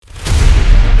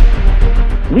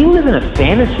We live in a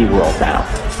fantasy world now.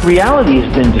 Reality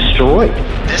has been destroyed.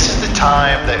 This is the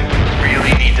time that you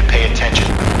really need to pay attention.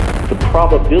 The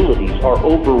probabilities are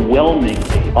overwhelming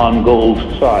on gold's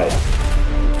side.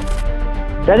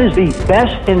 That is the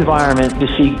best environment to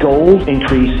see gold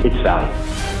increase its value.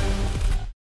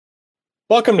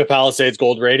 Welcome to Palisades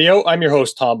Gold Radio. I'm your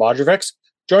host, Tom Bodrovics.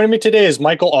 Joining me today is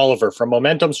Michael Oliver from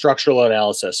Momentum Structural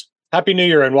Analysis. Happy New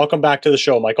Year and welcome back to the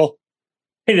show, Michael.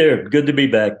 Hey there. Good to be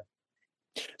back.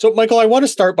 So, Michael, I want to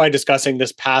start by discussing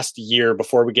this past year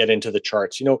before we get into the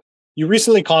charts. You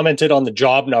recently commented on the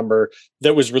job number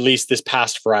that was released this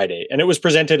past Friday, and it was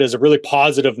presented as a really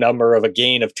positive number of a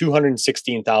gain of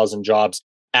 216,000 jobs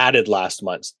added last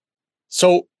month.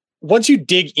 So once you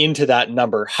dig into that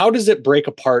number, how does it break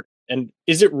apart, and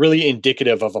is it really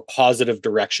indicative of a positive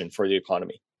direction for the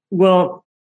economy? Well,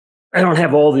 I don't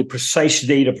have all the precise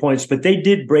data points, but they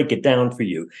did break it down for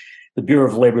you. The Bureau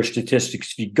of Labor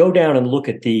Statistics, if you go down and look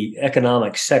at the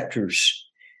economic sectors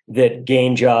that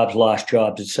gain jobs, lost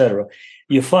jobs, et cetera,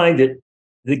 you find that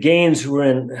the gains were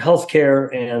in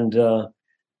healthcare and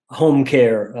home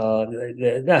care.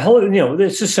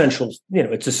 It's essential.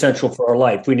 It's essential for our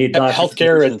life. We need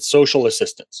healthcare and social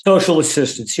assistance. Social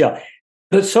assistance, yeah.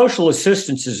 But social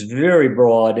assistance is very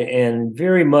broad and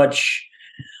very much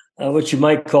what you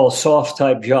might call soft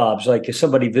type jobs, like if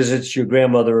somebody visits your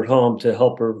grandmother at home to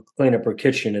help her clean up her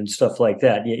kitchen and stuff like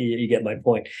that. You get my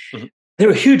point. Mm-hmm. There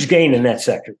were huge gain in that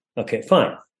sector. Okay,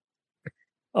 fine.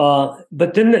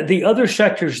 But then the other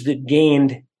sectors that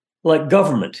gained, like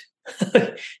government,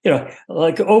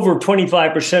 like over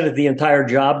 25% of the entire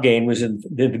job gain was in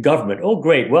the government. Oh,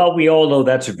 great. Well, we all know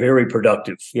that's very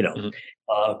productive,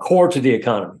 core to the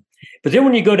economy. But then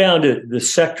when you go down to the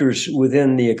sectors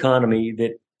within the economy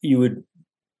that you would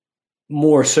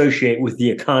more associate with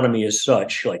the economy as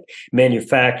such, like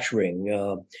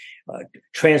manufacturing,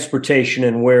 transportation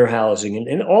and warehousing,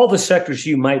 and all the sectors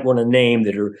you might want to name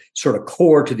that are sort of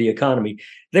core to the economy,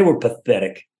 they were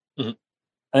pathetic. Mm-hmm.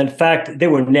 In fact, they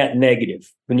were net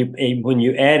negative. When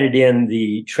you added in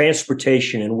the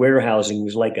transportation and warehousing,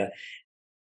 was like a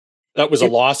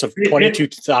loss of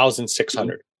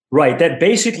 22,600. Right. That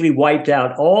basically wiped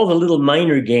out all the little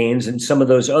minor gains in some of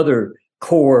those other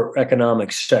core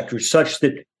economic sectors, such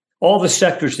that all the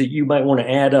sectors that you might want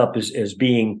to add up as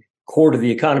being core to the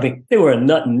economy, they were a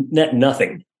net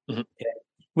nothing. Mm-hmm. It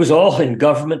was all in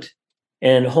government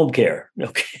and home care.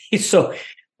 Okay. So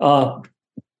I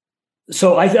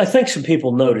think some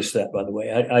people noticed that, by the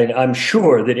way. I'm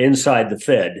sure that inside the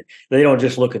Fed, they don't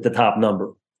just look at the top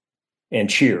number and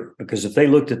cheer, because if they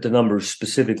looked at the numbers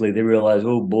specifically, they realize,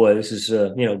 oh boy, this is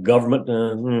government.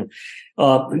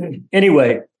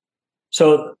 Anyway,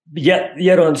 so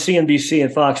yet on CNBC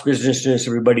and Fox Business News,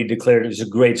 everybody declared it was a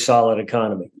great, solid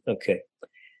economy. Okay,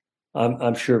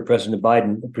 I'm sure President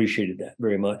Biden appreciated that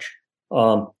very much.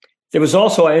 There was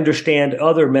also, I understand,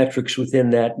 other metrics within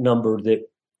that number that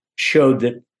showed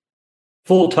that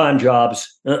full-time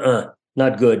jobs,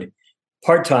 not good.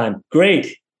 Part-time,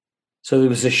 great. So there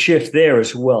was a shift there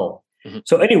as well. Mm-hmm.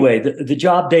 So anyway, the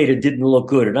job data didn't look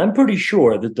good. And I'm pretty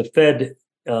sure that the Fed,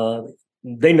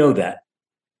 they know that.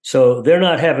 So they're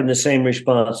not having the same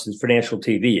response that financial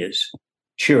TV is,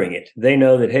 cheering it. They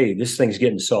know that, hey, this thing's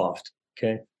getting soft.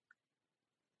 Okay.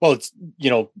 Well, it's,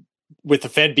 with the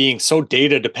Fed being so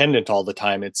data dependent all the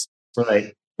time, it's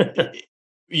right.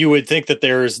 You would think that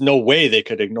there's no way they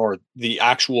could ignore the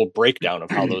actual breakdown of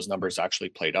how those numbers actually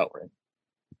played out, right?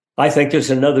 I think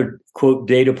there's another quote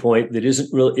data point that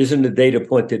isn't a data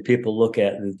point that people look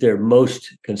at that they're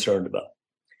most concerned about,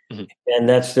 mm-hmm. and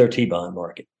that's their T-bond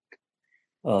market,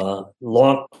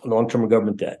 long-term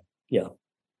government debt. Yeah.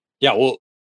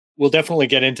 We'll definitely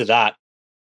get into that.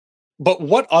 But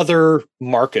what other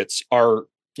markets are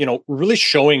really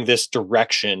showing this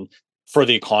direction for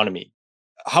the economy?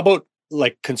 How about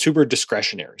like consumer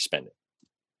discretionary spending?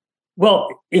 Well,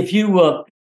 if you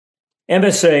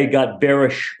MSA got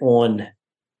bearish on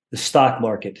the stock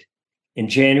market in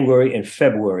January and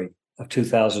February of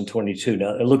 2022.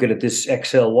 Now, looking at this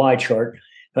XLY chart,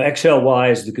 now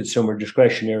XLY is the consumer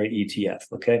discretionary ETF,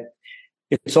 okay?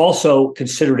 It's also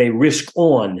considered a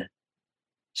risk-on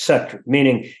sector,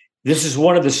 meaning this is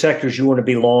one of the sectors you want to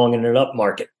be long in an up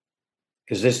market,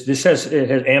 because it has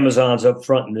Amazon's up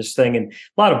front in this thing and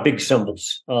a lot of big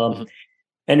symbols. Mm-hmm.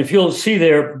 And if you'll see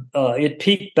there, it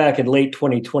peaked back in late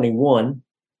 2021,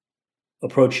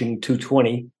 approaching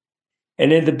 220.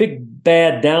 And then the big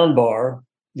bad down bar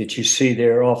that you see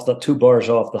there off the 2 bars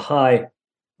off the high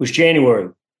was January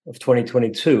of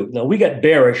 2022. Now, we got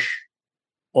bearish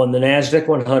on the NASDAQ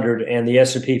 100 and the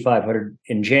S&P 500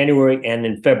 in January and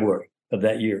in February of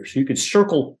that year. So you could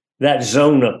circle that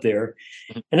zone up there.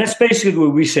 And that's basically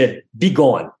what we said, be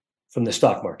gone from the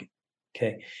stock market.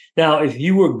 Okay. Now, if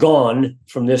you were gone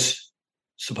from this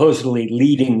supposedly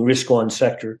leading risk-on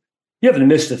sector, you haven't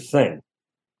missed a thing.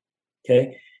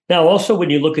 Okay. Now, also, when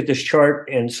you look at this chart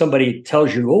and somebody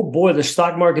tells you, oh boy, the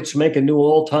stock market's making new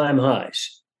all-time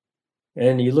highs.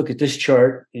 And you look at this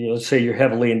chart, let's say you're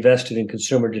heavily invested in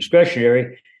consumer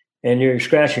discretionary and you're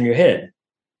scratching your head.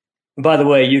 And by the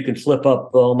way, you can flip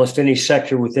up almost any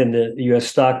sector within the US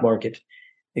stock market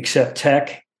except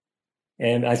tech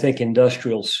and I think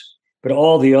industrials. But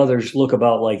all the others look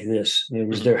about like this.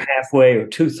 They're halfway or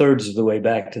 2/3 of the way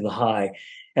back to the high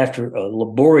after a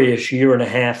laborious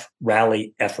 1.5-year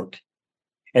rally effort.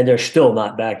 And they're still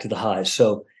not back to the highs.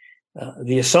 So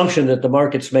the assumption that the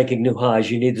market's making new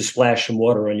highs, you need to splash some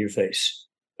water on your face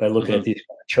by looking at these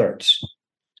charts.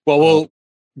 Well, we'll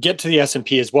get to the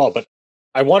S&P as well, but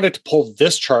I wanted to pull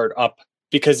this chart up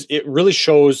because it really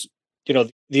shows,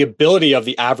 the ability of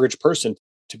the average person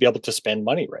to be able to spend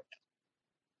money right now.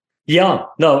 Yeah,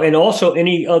 no, and also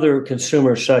any other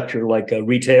consumer sector like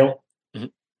retail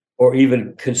or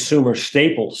even consumer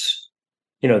staples,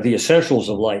 the essentials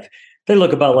of life, they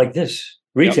look about like this.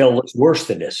 Retail looks worse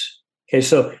than this. Okay,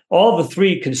 so all the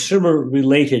three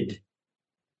consumer-related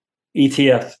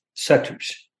ETF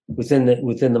sectors within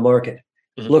the market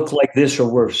look like this or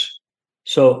worse.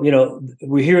 So,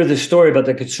 we hear this story about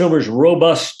the consumers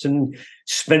robust and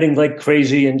spending like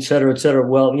crazy, et cetera, et cetera.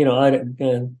 Well,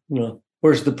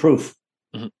 where's the proof?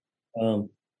 And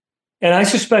I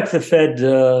suspect the Fed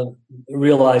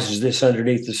realizes this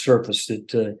underneath the surface,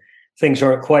 that things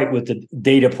aren't quite what the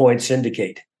data points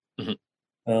indicate.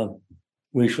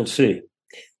 We shall see.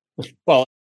 Well,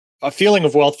 a feeling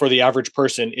of wealth for the average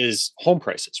person is home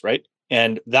prices, right?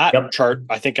 And that chart,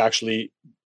 I think, actually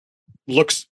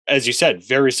looks, as you said,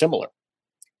 very similar.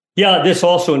 Yeah, this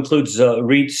also includes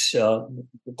REITs,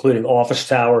 including office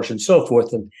towers and so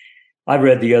forth. And I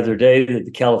read the other day that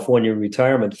the California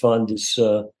Retirement Fund is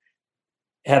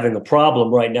having a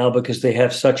problem right now because they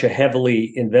have such a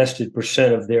heavily invested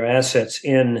percent of their assets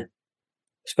in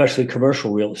especially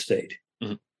commercial real estate.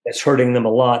 It's hurting them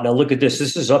a lot. Now, look at this.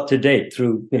 This is up to date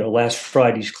through last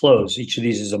Friday's close. Each of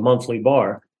these is a monthly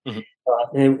bar.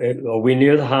 Are we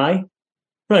near the high?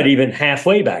 Not even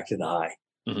halfway back to the high.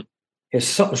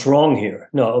 Something's wrong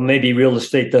here. No, maybe real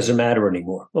estate doesn't matter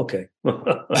anymore. Okay.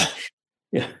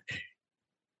 Yeah.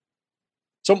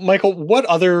 So, Michael, what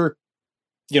other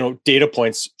data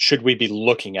points should we be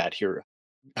looking at here?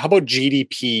 How about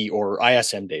GDP or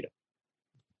ISM data?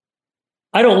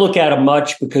 I don't look at them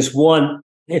much because, one,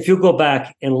 if you go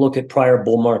back and look at prior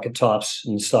bull market tops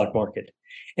in the stock market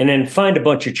and then find a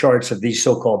bunch of charts of these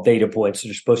so-called data points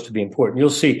that are supposed to be important, you'll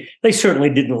see they certainly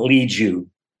didn't lead you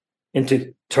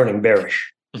into turning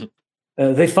bearish.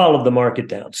 They followed the market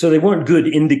down. So they weren't good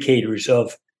indicators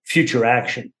of future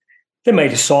action. They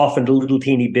might have softened a little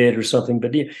teeny bit or something,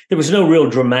 but there was no real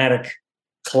dramatic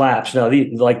collapse. Now,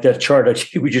 like that chart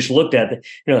we just looked at,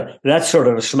 that's sort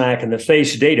of a smack in the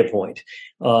face data point.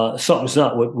 Something's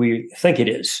not what we think it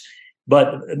is.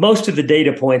 But most of the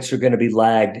data points are going to be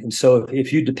lagged. And so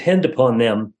if you depend upon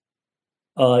them,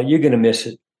 you're going to miss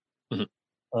it.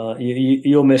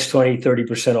 You'll miss 20,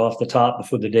 30% off the top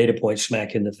before the data points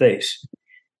smack in the face.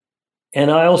 And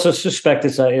I also suspect,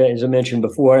 as I mentioned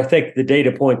before, I think the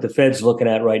data point the Fed's looking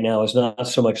at right now is not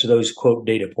so much those, quote,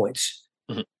 data points,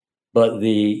 but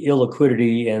the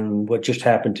illiquidity and what just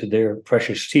happened to their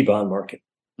precious T-bond market.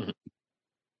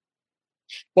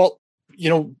 Well,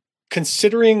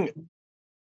 considering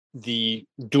the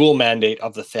dual mandate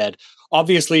of the Fed,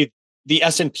 obviously the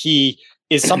S&P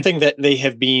is something that they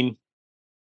have been,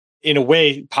 in a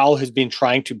way, Powell has been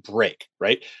trying to break,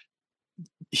 right?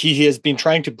 He has been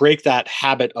trying to break that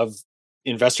habit of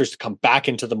investors to come back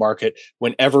into the market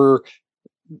whenever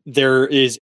there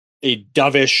is a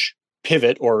dovish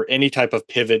pivot or any type of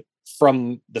pivot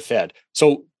from the Fed.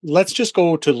 So let's just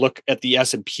go to look at the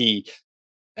S&P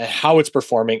and how it's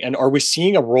performing. And are we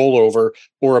seeing a rollover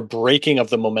or a breaking of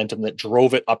the momentum that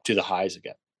drove it up to the highs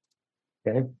again?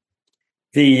 Okay.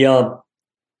 The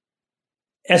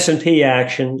S&P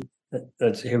action,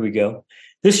 here we go.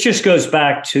 This just goes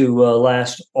back to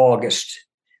last August.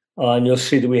 And you'll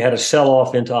see that we had a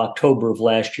sell-off into October of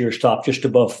last year, stopped just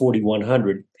above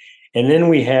 4,100. And then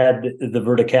we had the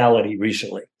verticality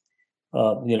recently,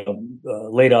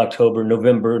 late October,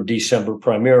 November, December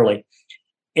primarily.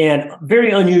 And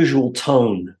very unusual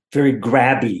tone, very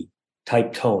grabby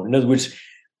type tone. In other words,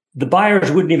 the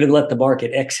buyers wouldn't even let the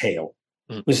market exhale.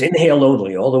 It was inhale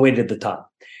only all the way to the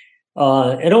top.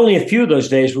 And only a few of those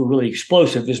days were really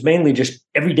explosive. It was mainly just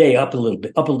every day up a little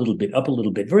bit, up a little bit, up a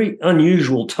little bit. Very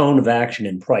unusual tone of action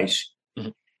in price. Mm-hmm.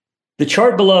 The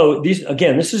chart below,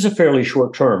 this is a fairly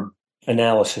short-term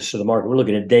analysis of the market. We're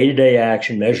looking at day-to-day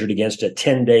action measured against a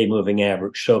 10-day moving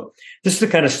average. So this is the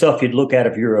kind of stuff you'd look at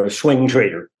if you're a swing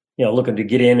trader, looking to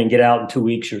get in and get out in 2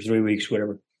 weeks or 3 weeks,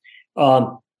 whatever.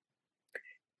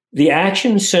 The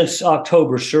action since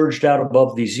October surged out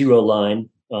above the zero line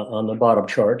on the bottom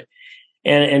chart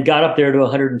and got up there to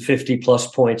 150 plus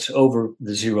points over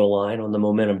the zero line on the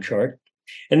momentum chart.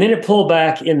 And then it pulled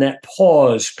back in that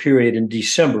pause period in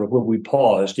December where we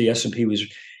paused. The S&P was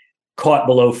caught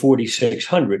below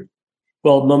 4,600.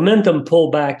 Well, momentum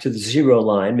pulled back to the zero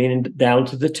line, meaning down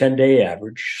to the 10-day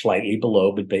average, slightly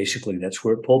below, but basically that's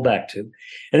where it pulled back to.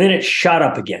 And then it shot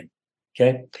up again,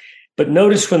 okay? But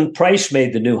notice when price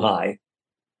made the new high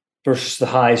versus the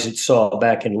highs it saw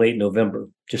back in late November,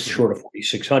 just short of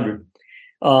 4,600,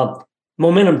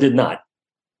 momentum did not.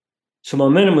 So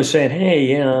momentum was saying,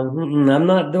 hey, I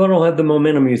don't have the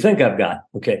momentum you think I've got,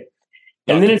 okay?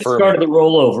 And then it started to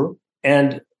roll over,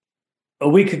 and a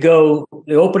week ago,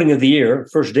 the opening of the year,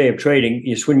 first day of trading,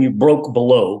 is when you broke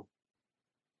below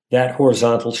that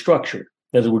horizontal structure.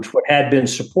 In other words, what had been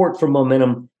support for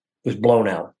momentum was blown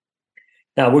out.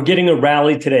 Now, we're getting a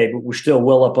rally today, but we're still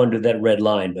well up under that red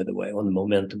line, by the way, on the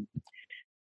momentum.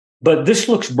 But this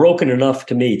looks broken enough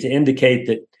to me to indicate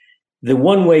that the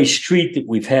one-way street that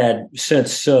we've had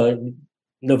since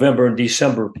November and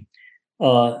December,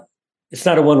 it's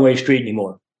not a one-way street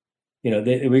anymore. We're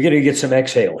going to get some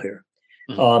exhale here.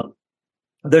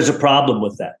 There's a problem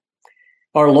with that.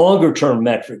 Our longer-term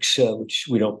metrics, which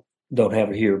we don't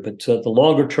have here, but the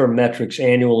longer-term metrics,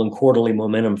 annual and quarterly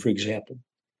momentum, for example,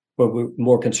 where we're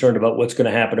more concerned about what's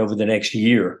going to happen over the next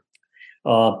year,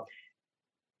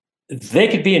 they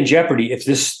could be in jeopardy if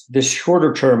this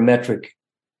shorter-term metric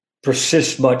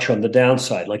persists much on the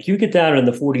downside. Like you get down in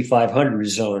the 4,500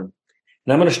 zone,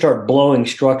 and I'm going to start blowing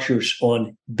structures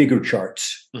on bigger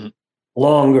charts. Mm-hmm.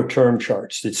 Longer term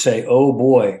charts that say, oh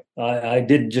boy, I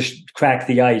didn't just crack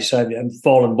the ice. I'm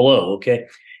falling below. Okay.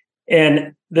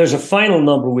 And there's a final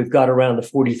number we've got around the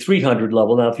 4,300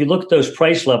 level. Now, if you look at those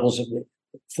price levels of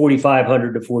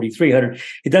 4,500 to 4,300,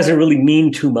 it doesn't really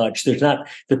mean too much. There's not,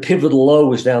 the pivotal low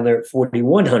was down there at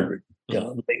 4,100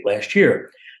 late last year.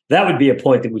 That would be a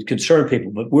point that would concern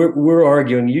people. But we're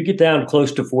arguing you get down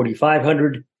close to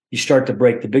 4,500, you start to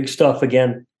break the big stuff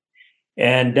again,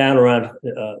 and down around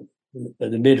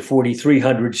the mid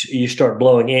 4,300s, you start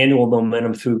blowing annual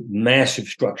momentum through massive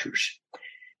structures.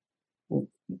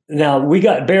 Now, we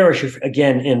got bearish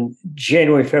again in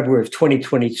January, February of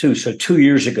 2022, so 2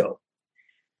 years ago,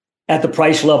 at the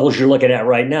price levels you're looking at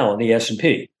right now in the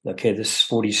S&P. Okay, this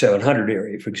 4,700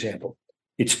 area, for example.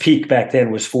 Its peak back then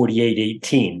was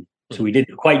 4,818, so we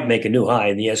didn't quite make a new high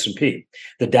in the S&P.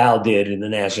 The Dow did, and the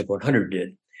Nasdaq 100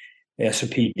 did. The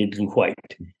S&P didn't quite.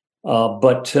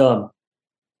 But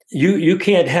you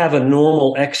can't have a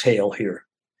normal exhale here.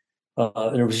 In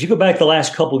other words, you go back the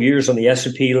last couple of years on the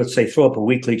S&P, let's say throw up a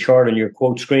weekly chart on your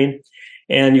quote screen,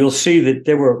 and you'll see that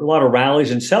there were a lot of rallies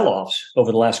and sell-offs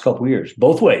over the last couple of years,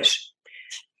 both ways.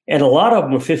 And a lot of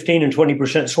them were 15 and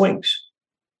 20% swings.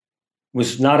 It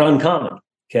was not uncommon,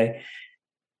 okay?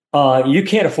 You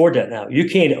can't afford that now. You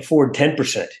can't afford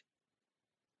 10%.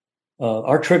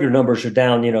 Our trigger numbers are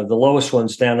down, the lowest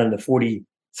one's down in the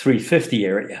 4,350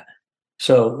 area.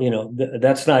 So,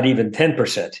 that's not even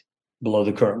 10% below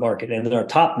the current market. And then our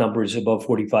top number is above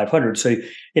 4,500. So,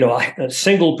 a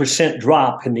single percent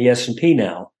drop in the S&P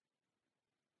now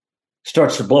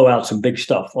starts to blow out some big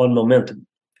stuff on momentum.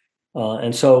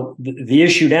 And so the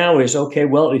issue now is, okay,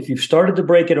 well, if you've started to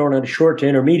break it on a short to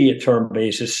intermediate term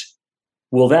basis,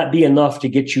 will that be enough to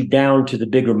get you down to the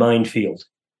bigger minefield?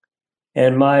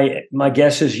 And my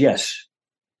guess is yes.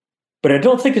 But I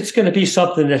don't think it's going to be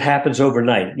something that happens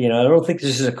overnight. I don't think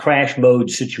this is a crash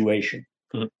mode situation.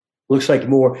 Mm-hmm. Looks like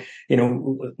more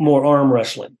arm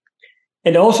wrestling.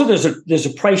 And also there's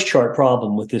a price chart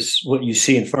problem with this, what you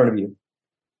see in front of you.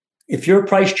 If you're a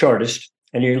price chartist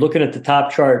and you're looking at the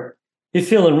top chart, you're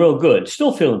feeling real good,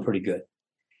 still feeling pretty good.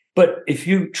 But if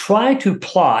you try to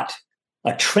plot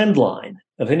a trend line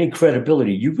of any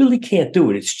credibility, you really can't do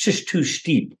it. It's just too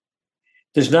steep.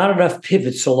 There's not enough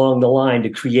pivots along the line to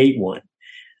create one.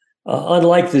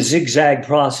 Unlike the zigzag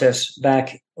process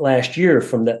back last year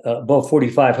from the above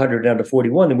 4,500 down to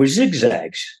 41, there were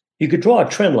zigzags. You could draw a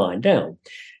trend line down.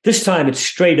 This time it's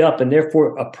straight up, and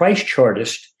therefore a price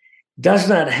chartist does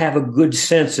not have a good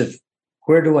sense of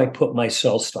where do I put my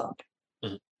sell stop.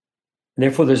 Mm-hmm. And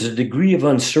therefore there's a degree of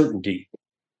uncertainty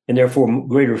and therefore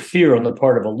greater fear on the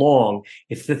part of a long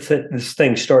if this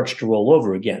thing starts to roll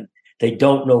over again. They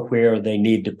don't know where they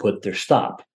need to put their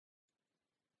stop.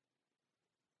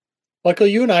 Michael,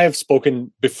 you and I have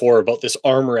spoken before about this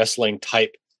arm wrestling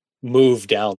type move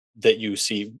down that you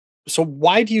see. So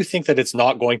why do you think that it's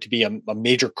not going to be a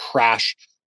major crash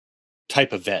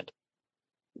type event?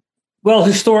 Well,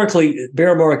 historically,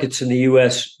 bear markets in the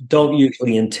U.S. don't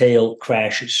usually entail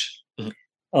crashes.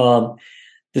 Mm-hmm.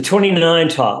 The 29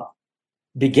 top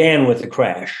began with a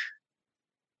crash,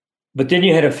 but then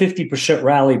you had a 50%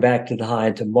 rally back to the high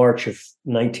into March of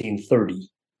 1930.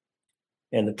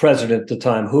 And the president at the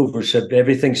time, Hoover, said,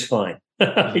 everything's fine.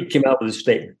 He came out with a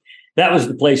statement. That was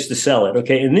the place to sell it.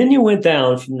 Okay. And then you went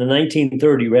down from the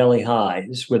 1930 rally high.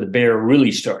 This is where the bear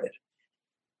really started.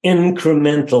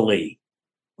 Incrementally,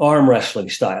 arm wrestling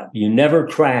style. You never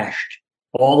crashed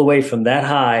all the way from that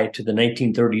high to the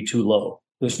 1932 low.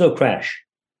 There was no crash.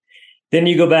 Then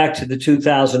you go back to the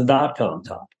 2000 dot-com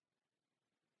top.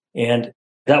 And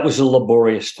that was a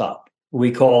laborious top.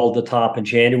 We called the top in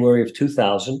January of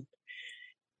 2000.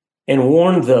 And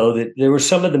warned, though, that there were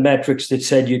some of the metrics that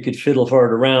said you could fiddle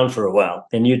hard around for a while,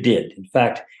 and you did. In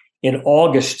fact, in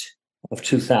August of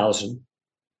 2000,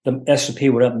 the S&P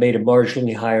went up and made a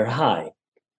marginally higher high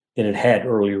than it had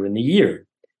earlier in the year.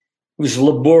 It was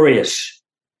laborious,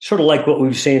 sort of like what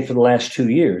we've seen for the last 2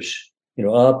 years,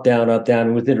 up, down,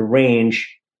 and within a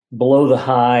range below the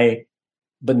high,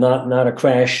 but not a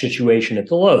crash situation at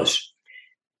the lows.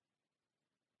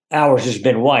 Ours has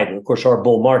been wider. Of course, our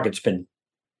bull market's been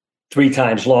 3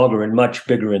 times longer and much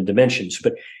bigger in dimensions.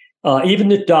 But even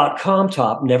the dot-com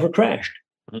top never crashed.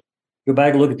 Mm-hmm. Go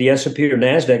back and look at the S&P or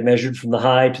NASDAQ measured from the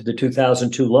high to the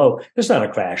 2002 low. There's not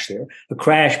a crash there. A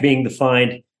crash being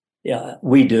defined,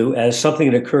 we do, as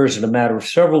something that occurs in a matter of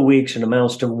several weeks and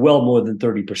amounts to well more than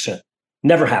 30%.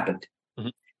 Never happened. Mm-hmm.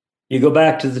 You go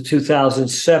back to the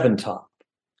 2007 top.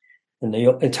 And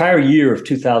the entire year of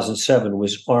 2007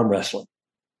 was arm wrestling.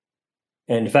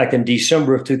 And in fact, in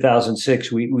December of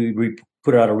 2006, we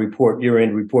put out a report,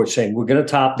 year-end report, saying we're going to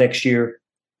top next year,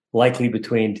 likely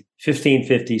between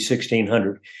 1550,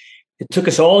 1600. It took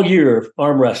us all year of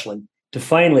arm wrestling to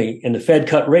finally, and the Fed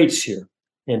cut rates here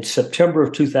in September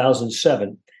of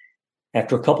 2007,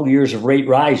 after a couple of years of rate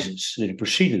rises that had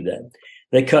preceded that,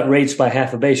 they cut rates by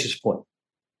half a basis point.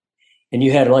 And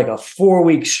you had like a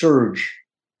 4-week surge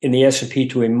in the S&P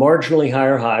to a marginally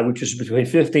higher high, which was between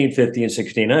 1550 and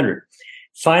 1600.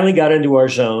 Finally got into our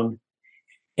zone,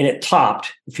 and it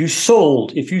topped. If you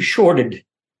shorted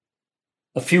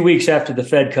a few weeks after the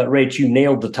Fed cut rates, you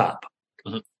nailed the top.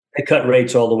 Mm-hmm. They cut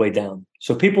rates all the way down.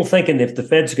 So people thinking if the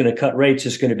Fed's going to cut rates,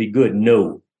 it's going to be good.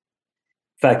 No.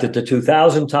 In fact, at the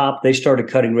 2000 top, they started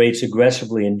cutting rates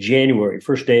aggressively in January,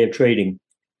 first day of trading,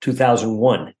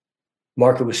 2001.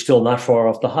 Market was still not far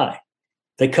off the high.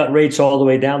 They cut rates all the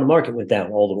way down. The market went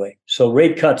down all the way. So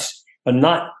rate cuts are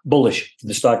not bullish for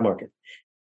the stock market,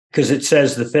 because it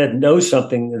says the Fed knows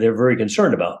something they're very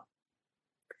concerned about.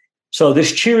 So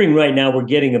this cheering right now we're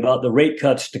getting about the rate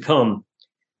cuts to come,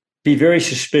 be very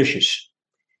suspicious.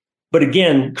 But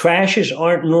again, crashes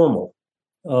aren't normal.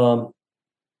 Now,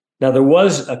 there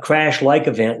was a crash-like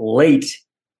event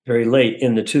very late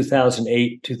in the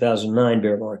 2008-2009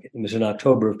 bear market. It was in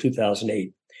October of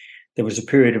 2008. There was a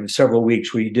period of several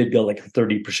weeks where you did go like a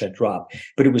 30% drop.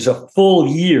 But it was a full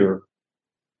year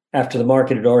after the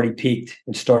market had already peaked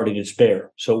and started its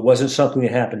bear. So it wasn't something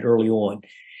that happened early on.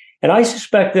 And I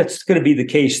suspect that's going to be the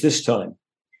case this time.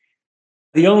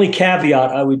 The only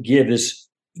caveat I would give is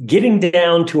getting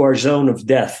down to our zone of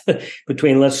death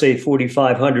between, let's say,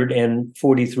 4,500 and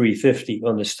 4,350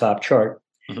 on this top chart.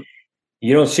 Mm-hmm.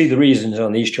 You don't see the reasons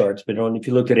on these charts, but if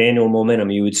you looked at annual momentum,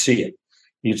 you would see it.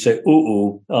 You'd say,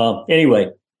 anyway,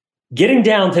 getting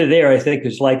down to there, I think,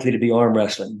 is likely to be arm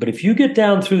wrestling. But if you get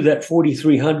down through that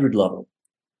 4,300 level,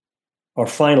 our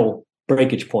final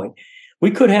breakage point,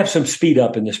 we could have some speed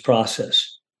up in this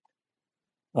process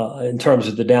in terms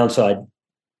of the downside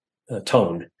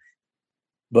tone.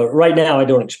 But right now, I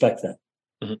don't expect that.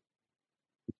 Mm-hmm.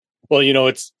 Well,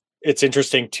 it's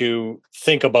interesting to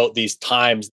think about these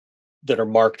times that are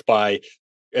marked by,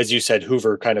 as you said,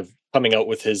 Hoover kind of coming out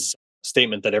with his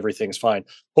statement that everything's fine.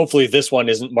 Hopefully this one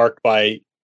isn't marked by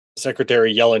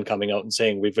Secretary Yellen coming out and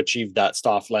saying we've achieved that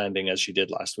soft landing as she did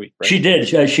last week. Right? She did.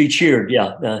 She cheered.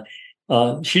 Yeah.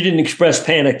 She didn't express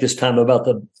panic this time about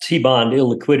the T-bond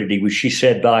illiquidity, which she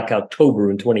said back October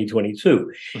in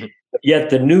 2022. Mm-hmm. Yet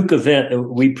the nuke event,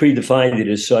 we predefined it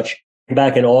as such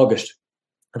back in August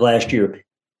of last year.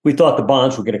 We thought the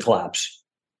bonds were going to collapse.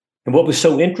 And what was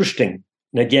so interesting,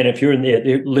 and again, if you're in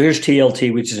here's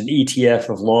TLT, which is an ETF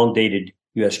of long-dated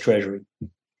U.S. Treasury.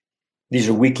 These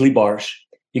are weekly bars.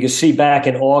 You can see back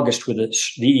in August where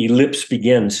the ellipse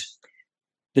begins.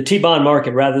 The T-bond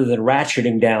market, rather than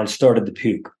ratcheting down, started to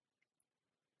puke.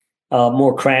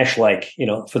 More crash-like,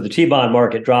 for the T-bond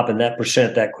market, dropping that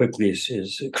percent that quickly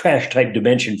is a crash-type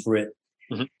dimension for it.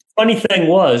 Mm-hmm.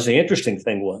 The interesting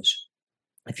thing was,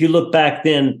 if you look back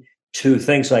then to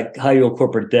things like high-yield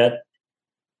corporate debt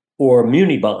or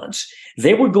muni bonds,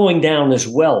 they were going down as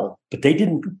well, but they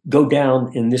didn't go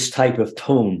down in this type of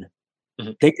tone.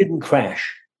 Mm-hmm. They didn't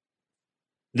crash.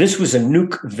 This was a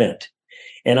nuke event.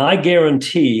 And I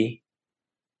guarantee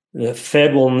the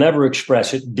Fed will never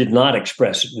did not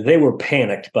express it. They were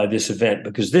panicked by this event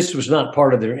because this was not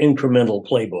part of their incremental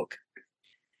playbook.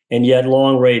 And yet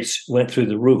long rates went through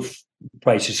the roof.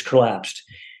 Prices collapsed.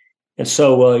 And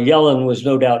so Yellen was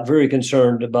no doubt very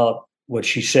concerned about what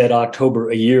she said October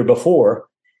a year before,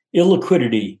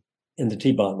 illiquidity in the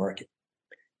T-bond market.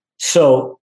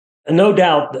 So no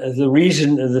doubt the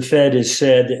reason the Fed has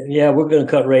said, yeah, we're going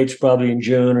to cut rates probably in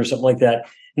June or something like that.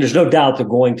 And there's no doubt they're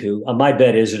going to. My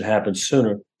bet is it happens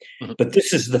sooner. Mm-hmm. But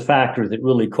this is the factor that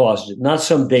really caused it, not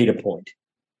some data point.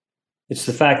 It's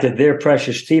the fact that their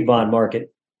precious T-bond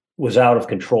market was out of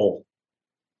control.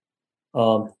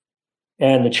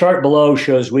 And the chart below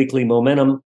shows weekly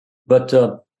momentum, but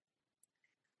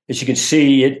as you can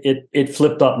see, it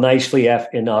flipped up nicely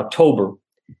in October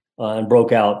and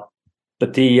broke out.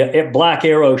 But the black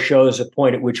arrow shows a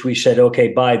point at which we said, okay,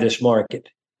 buy this market.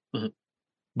 Mm-hmm.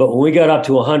 But when we got up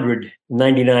to 100,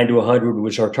 99 to 100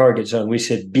 was our target zone, we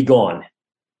said, be gone.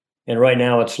 And right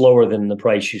now it's lower than the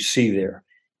price you see there.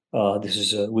 This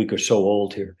is a week or so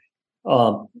old here.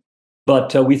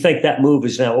 But we think that move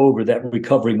is now over, that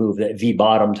recovery move, that V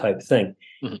bottom type thing.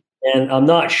 Mm-hmm. And I'm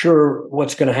not sure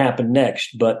what's going to happen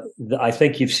next, but I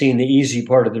think you've seen the easy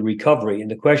part of the recovery.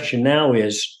 And the question now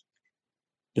is,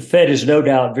 the Fed is no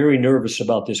doubt very nervous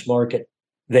about this market.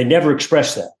 They never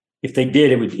express that. If they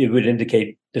did, it would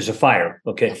indicate there's a fire.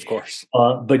 Okay, of course.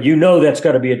 But that's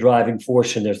got to be a driving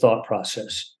force in their thought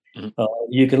process. Mm-hmm.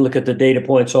 You can look at the data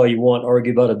points all you want,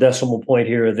 argue about a decimal point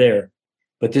here or there,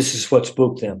 but this is what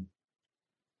spooked them.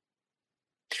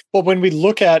 Well, when we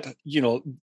look at the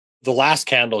last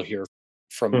candle here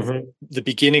from mm-hmm. the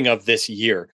beginning of this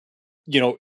year,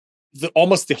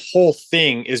 almost the whole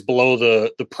thing is below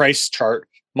the price chart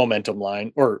momentum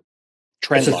line or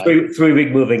trend line. It's a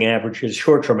three-week moving average, is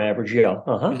short-term average, yeah.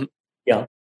 Uh-huh. Mm-hmm. Yeah.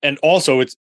 And also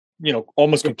it's,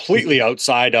 almost completely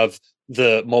outside of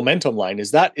the momentum line.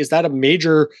 Is that a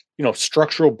major,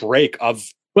 structural break of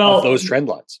those trend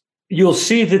lines? You'll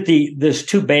see that there's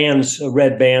two bands,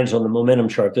 red bands on the momentum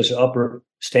chart. There's an upper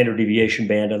standard deviation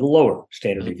band and a lower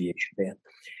standard mm-hmm. deviation band.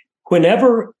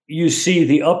 Whenever you see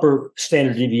the upper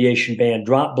standard deviation band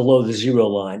drop below the zero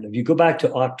line, if you go back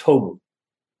to October,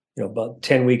 about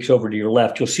 10 weeks over to your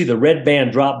left, you'll see the red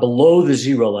band drop below the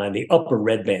zero line, the upper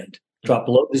red band drop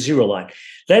below the zero line.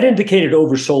 That indicated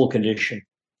oversold condition.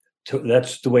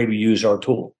 That's the way we use our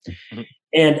tool. Mm-hmm.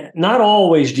 And not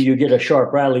always do you get a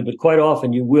sharp rally, but quite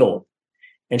often you will.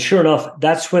 And sure enough,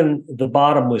 that's when the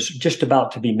bottom was just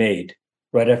about to be made,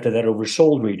 right after that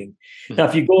oversold reading. Mm-hmm. Now,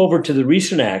 if you go over to the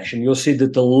recent action, you'll see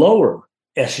that the lower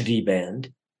SD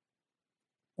band,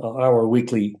 our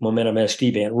weekly momentum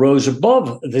SD band, rose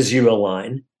above the zero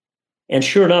line. And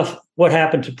sure enough, what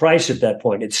happened to price at that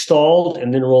point? It stalled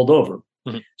and then rolled over.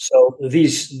 Mm-hmm. So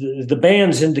the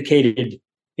bands indicated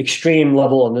extreme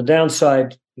level on the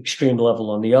downside, extreme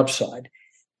level on the upside.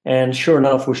 And sure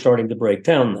enough, we're starting to break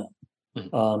down now.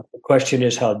 Mm-hmm. The question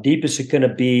is, how deep is it going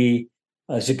to be?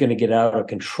 Is it going to get out of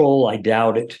control? I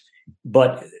doubt it.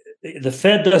 But the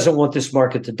Fed doesn't want this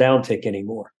market to downtick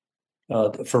anymore,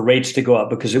 for rates to go up,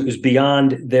 because it was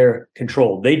beyond their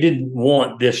control. They didn't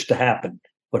want this to happen,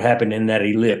 what happened in that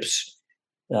ellipse.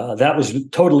 That was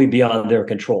totally beyond their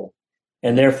control.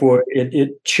 And therefore,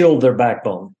 it chilled their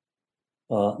backbone.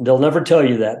 They'll never tell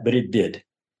you that, but it did.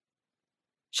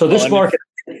 So this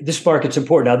market's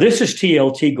important. Now, this is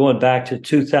TLT going back to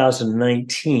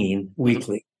 2019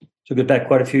 weekly. So go back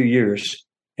quite a few years,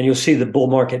 and you'll see the bull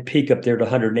market peak up there to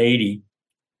 180.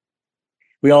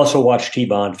 We also watched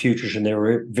T-bond futures, and they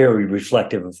were very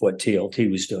reflective of what TLT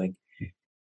was doing.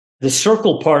 The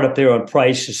circle part up there on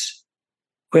price is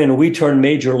when we turn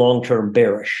major long-term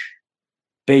bearish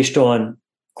based on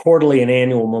quarterly and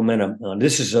annual momentum.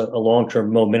 This is a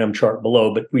long-term momentum chart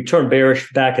below, but we turn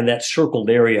bearish back in that circled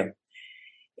area.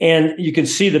 And you can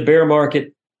see the bear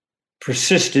market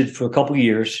persisted for a couple of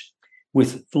years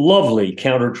with lovely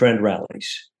counter trend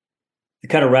rallies. The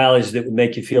kind of rallies that would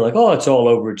make you feel like, oh, it's all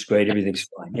over, it's great, everything's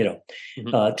fine,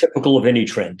 mm-hmm. Typical of any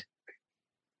trend.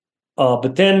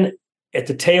 But then at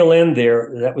the tail end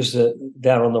there, that was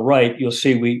down on the right, you'll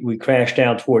see we crashed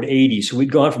down toward 80. So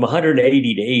we'd gone from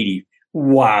 180 to 80.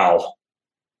 Wow.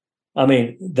 I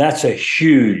mean, that's a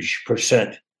huge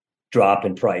percent drop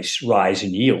in price, rise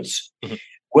in yields,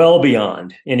 well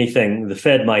beyond anything the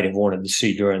Fed might have wanted to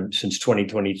see since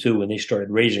 2022 when they started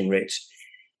raising rates.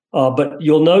 But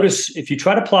you'll notice if you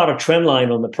try to plot a trend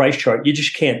line on the price chart, you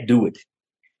just can't do it.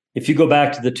 If you go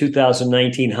back to the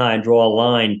 2019 high and draw a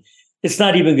line, it's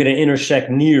not even going to intersect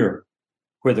near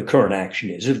where the current action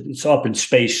is. It's up in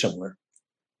space somewhere.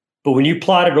 But when you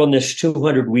plot it on this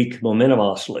 200-week momentum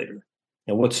oscillator,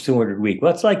 and what's 200-week?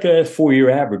 Well, that's like a 4-year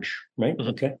average, right?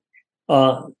 Okay.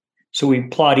 So we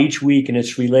plot each week in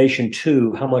its relation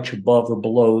to how much above or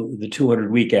below the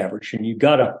 200-week average. And you've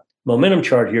got a momentum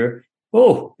chart here.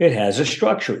 Oh, it has a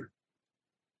structure,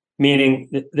 meaning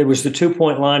that there was the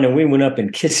 2-point line and we went up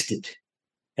and kissed it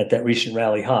at that recent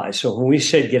rally high. So when we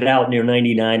said get out near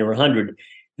 99 or 100,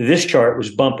 this chart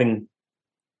was bumping.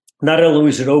 Not only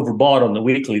was it overbought on the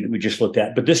weekly that we just looked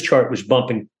at, but this chart was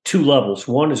bumping two levels.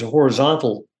 One is a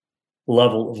horizontal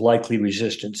level of likely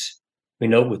resistance, we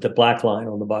note with the black line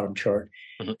on the bottom chart.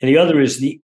 And the other is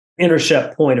the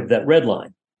intercept point of that red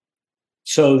line.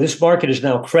 So this market is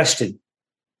now crested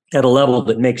at a level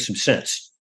that makes some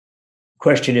sense.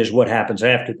 Question is what happens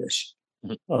after this?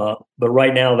 But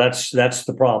right now, that's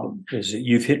the problem, is that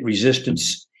you've hit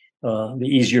resistance. The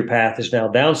easier path is now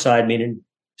downside, meaning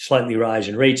slightly rise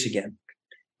in rates again.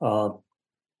 Now,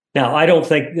 I don't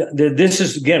think this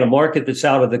is, again, a market that's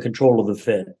out of the control of the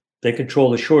Fed. They control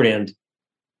the short end.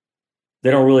 They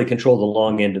don't really control the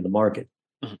long end of the market.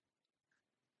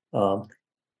 And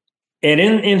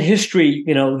in history,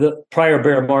 the prior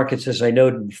bear markets, as I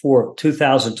noted before,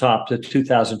 2000 top to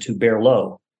 2002 bear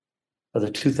low, or the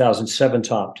 2007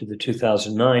 top to the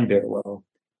 2009 bear low,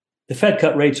 the Fed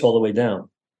cut rates all the way down.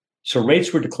 So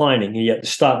rates were declining, and yet the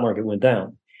stock market went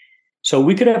down. So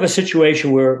we could have a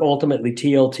situation where ultimately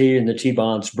TLT and the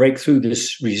T-bonds break through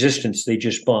this resistance they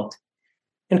just bumped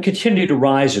and continue to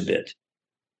rise a bit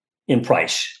in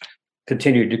price,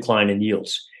 continue to decline in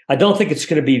yields. I don't think it's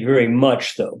going to be very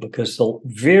much, though, because the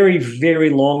very, very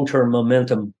long-term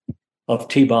momentum of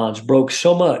T-bonds broke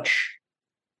so much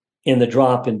in the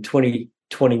drop in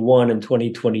 2021 and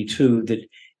 2022 that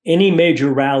any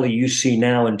major rally you see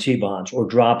now in T-bonds or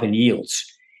drop in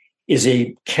yields is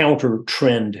a counter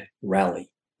trend rally.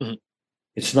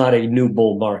 It's not a new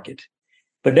bull market.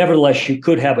 But nevertheless, you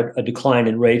could have a decline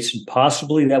in rates, and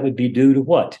possibly that would be due to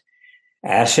what?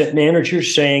 Asset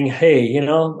managers saying, hey,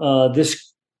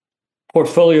 this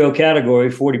portfolio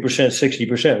category, 40%,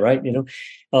 60%,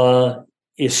 right?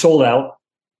 Is sold out.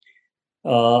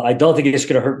 I don't think it's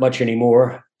going to hurt much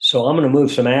anymore. So I'm going to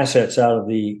move some assets out of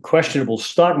the questionable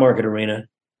stock market arena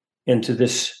into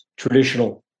this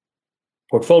traditional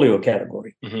portfolio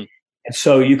category. And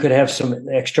so you could have some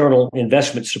external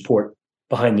investment support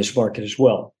behind this market as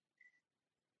well,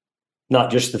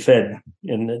 not just the Fed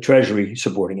and the Treasury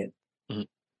supporting it.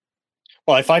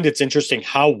 Well, I find it's interesting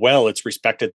how well it's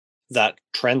respected that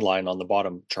trend line on the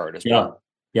bottom chart as well.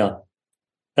 Yeah.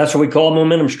 That's what we call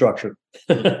momentum structure.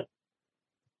 So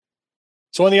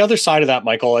on the other side of that,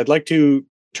 Michael, I'd like to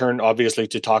turn obviously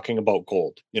to talking about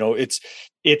gold.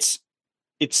 It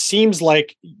seems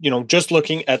like, just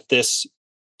looking at this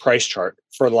price chart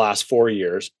for the last 4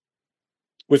 years,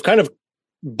 we've kind of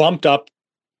bumped up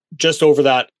just over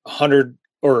that $100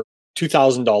 or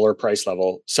 $2,000 price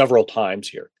level several times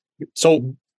here.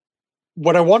 So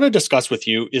what I want to discuss with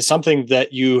you is something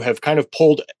that you have kind of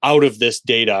pulled out of this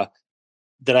data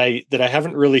that I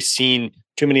haven't really seen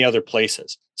too many other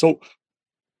places. So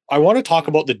I want to talk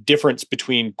about the difference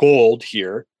between gold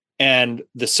here and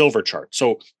the silver chart.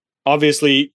 So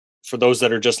obviously, for those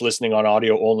that are just listening on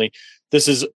audio only, this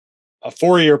is a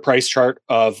 4-year price chart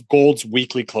of gold's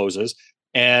weekly closes.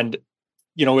 And,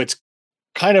 it's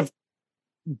kind of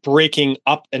breaking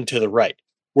up and to the right,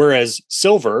 whereas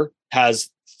silver has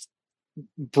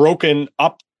broken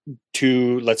up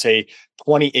to, let's say,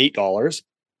 $28,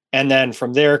 and then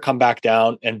from there come back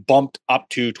down and bumped up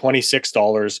to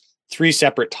 $26 3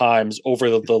 separate times over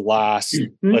the last,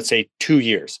 let's say, 2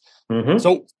 years.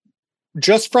 So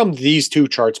just from these two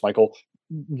charts, Michael,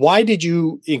 why did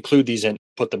you include these and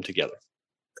put them together?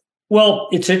 Well,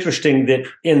 it's interesting that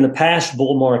in the past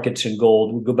bull markets in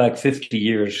gold, we go back 50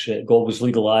 years, gold was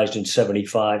legalized in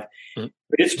 75. But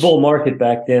its bull market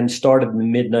back then started in the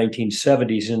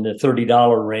mid-1970s in the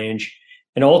 $30 range.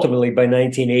 And ultimately, by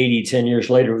 1980, 10 years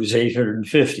later, it was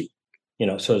 850. So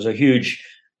it was a huge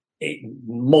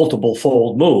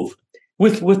multiple-fold move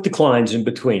with declines in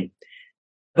between.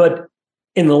 But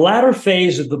in the latter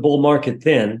phase of the bull market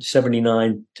then,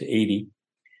 79 to 80,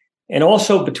 And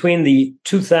also between the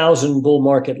 2000 bull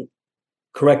market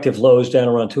corrective lows down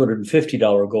around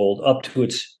 $250 gold up to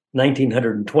its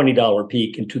 $1,920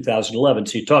 peak in 2011.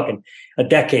 So you're talking a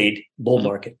decade bull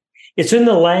market. It's in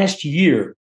the last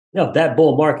year of that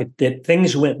bull market that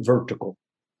things went vertical.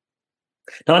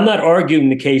 Now, I'm not arguing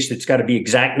the case that's got to be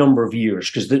exact number of years,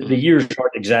 because the years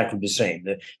aren't exactly the same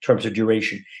in terms of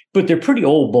duration, but they're pretty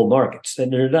old bull markets,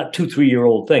 and they're not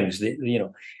 2-3-year-old things,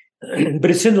 but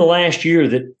it's in the last year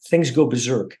that things go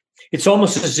berserk. It's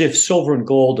almost as if silver and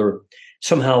gold are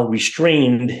somehow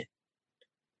restrained,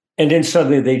 and then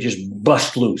suddenly they just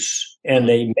bust loose and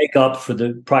they make up for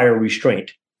the prior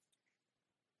restraint.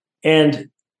 And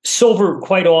silver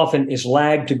quite often is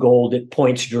lagged to gold at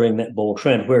points during that bull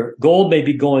trend, where gold may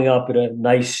be going up at a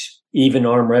nice, even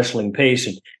arm wrestling pace,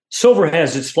 and silver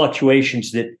has its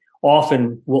fluctuations that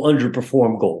often will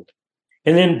underperform gold,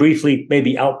 and then briefly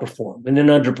maybe outperform, and then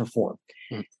underperform.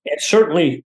 And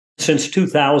certainly since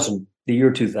 2000, the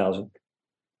year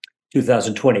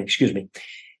 2020,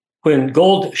 when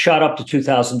gold shot up to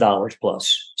 $2,000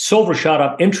 plus, silver shot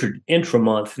up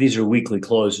intra-month, these are weekly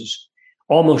closes,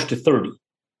 almost to 30.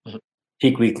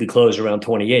 Peak weekly close around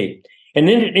 28. And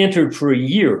then it entered for a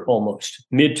year almost,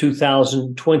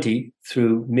 mid-2020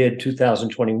 through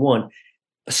mid-2021,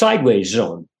 a sideways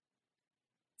zone.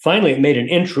 Finally, it made an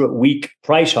intra-week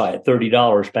price high at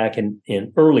 $30 back in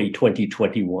early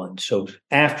 2021. So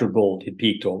after gold had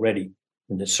peaked already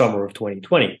in the summer of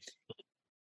 2020.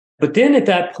 But then at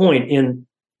that point, in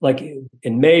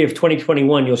May of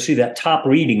 2021, you'll see that top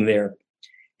reading there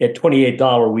at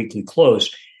 $28 weekly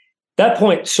close. That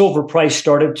point, silver price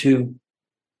started to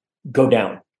go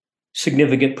down,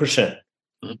 significant percent,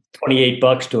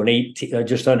 $28 to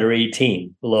just under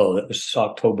 18 low. That was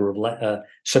September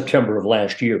of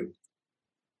last year.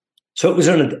 So it was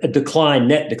in a decline,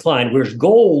 net decline. Whereas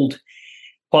gold,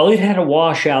 while it had a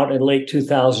washout in late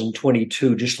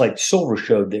 2022, just like silver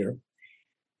showed there,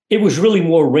 it was really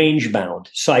more range bound,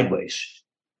 sideways.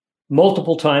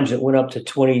 Multiple times it went up to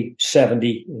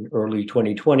 2070 in early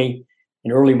 2020.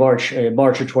 In early March of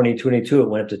 2022, it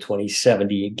went up to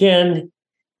 2070 again.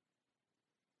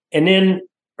 And then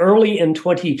early in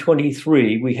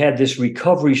 2023, we had this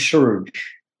recovery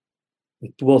surge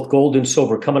with both gold and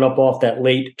silver coming up off that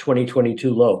late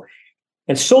 2022 low.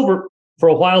 And silver, for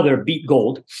a while there, beat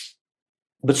gold,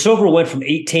 but silver went from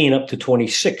 18 up to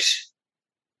 26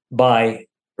 by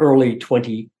early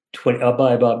 2020,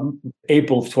 by about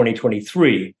April of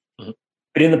 2023.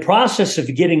 But in the process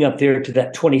of getting up there to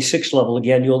that 26 level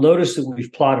again, you'll notice that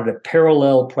we've plotted a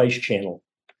parallel price channel.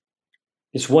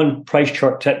 It's one price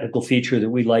chart technical feature that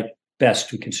we like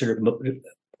best. We consider it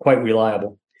quite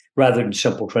reliable rather than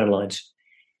simple trend lines.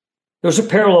 There's a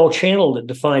parallel channel that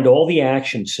defined all the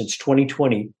action since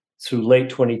 2020 through late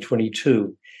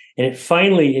 2022. And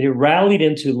it rallied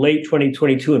into late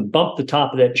 2022 and bumped the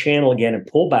top of that channel again and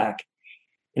pulled back.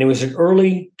 And it was in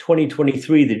early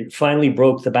 2023 that it finally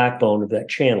broke the backbone of that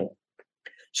channel.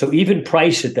 So even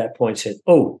price at that point said,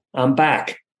 oh, I'm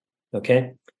back.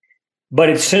 Okay. But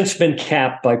it's since been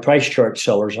capped by price chart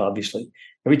sellers, obviously.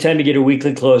 Every time you get a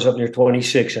weekly close up near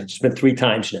 26, and it's been 3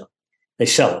 times now, they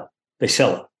sell it. They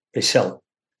sell it. They sell it.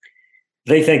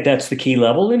 They think that's the key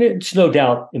level, and it's no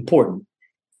doubt important.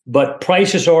 But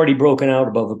price has already broken out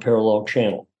above a parallel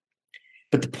channel.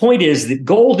 But the point is that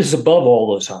gold is above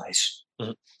all those highs.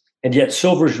 And yet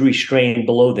silver is restrained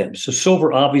below them. So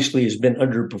silver obviously has been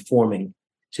underperforming.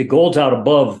 See, gold's out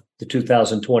above the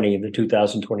 2020 and the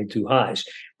 2022 highs,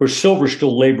 where silver's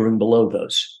still laboring below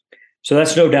those. So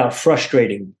that's no doubt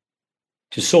frustrating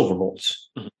to silver bulls.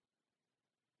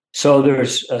 So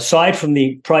there's, aside from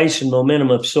the price and momentum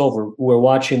of silver, we're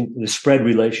watching the spread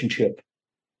relationship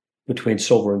between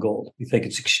silver and gold. We think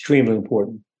it's extremely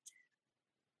important.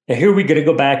 Now here we're going to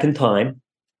go back in time.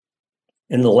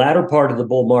 In the latter part of the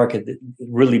bull market that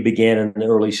really began in the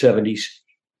early 70s,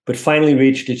 but finally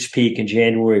reached its peak in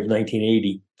January of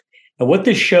 1980. And what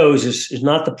this shows is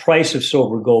not the price of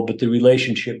silver and gold, but the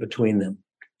relationship between them.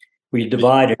 We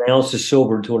divide an ounce of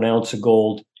silver into an ounce of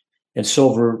gold, and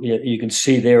silver, you can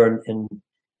see there in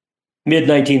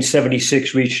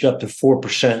mid-1976 reached up to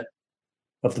 4%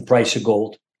 of the price of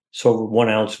gold. So 1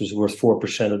 ounce was worth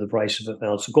 4% of the price of an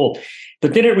ounce of gold.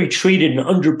 But then it retreated and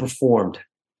underperformed.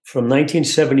 From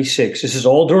 1976, this is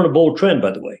all during a bull trend,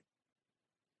 by the way,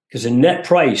 because the net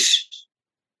price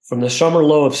from the summer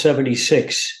low of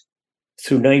 76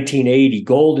 through 1980,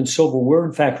 gold and silver were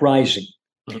in fact rising,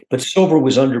 but silver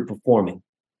was underperforming.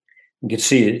 You can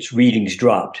see its readings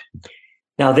dropped.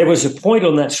 Now, there was a point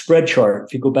on that spread chart,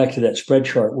 if you go back to that spread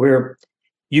chart, where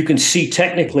you can see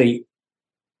technically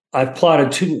I've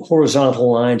plotted two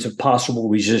horizontal lines of possible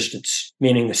resistance,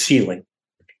 meaning a ceiling.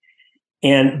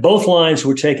 And both lines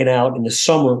were taken out in the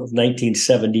summer of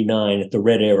 1979 at the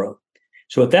red arrow.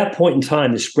 So at that point in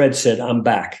time, the spread said, I'm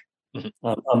back.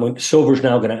 Silver's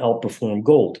now going to outperform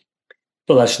gold.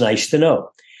 Well, that's nice to know.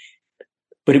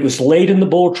 But it was late in the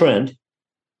bull trend.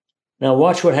 Now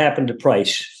watch what happened to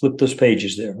price. Flip those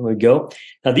pages there. There we go.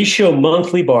 Now these show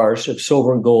monthly bars of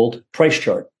silver and gold price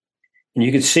chart. And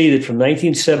you can see that from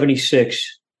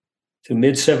 1976 to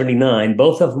mid 79,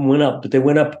 both of them went up, but they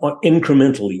went up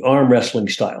incrementally, arm wrestling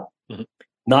style,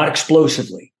 not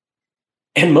explosively.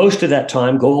 And most of that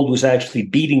time, gold was actually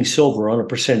beating silver on a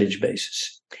percentage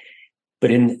basis.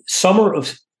 But in summer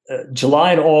of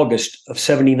July and August of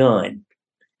 79,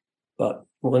 about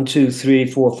 1, 2, 3,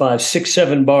 4, 5, 6,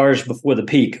 7 bars before the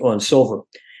peak on silver,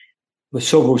 but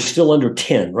silver was still under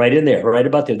 10, right in there, right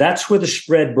about there. That's where the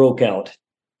spread broke out,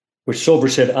 where silver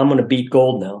said, I'm going to beat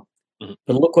gold now.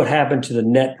 But look what happened to the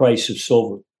net price of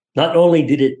silver. Not only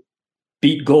did it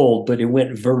beat gold, but it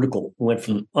went vertical. It went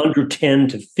from under 10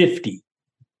 to 50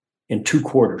 in 2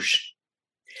 quarters.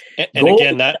 And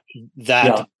again,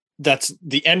 that's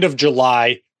the end of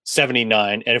July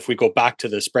 79. And if we go back to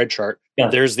the spread chart,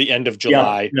 there's the end of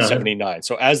July 79.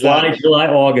 So as July,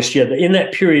 August, in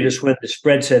that period is when the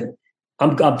spread said,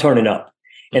 I'm turning up.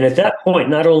 And at that point,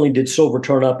 not only did silver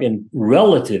turn up in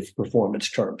relative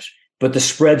performance terms, but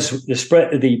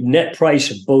the net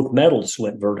price of both metals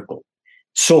went vertical.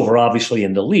 Silver, obviously,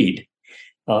 in the lead,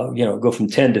 go from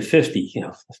 10 to 50,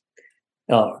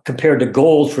 compared to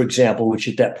gold, for example, which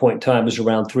at that point in time was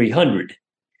around 300,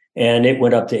 and it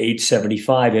went up to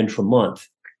 875 intra-month.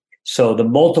 So the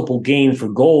multiple gain for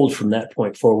gold from that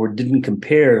point forward didn't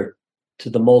compare to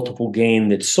the multiple gain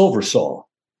that silver saw.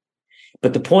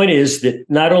 But the point is that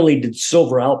not only did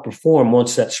silver outperform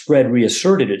once that spread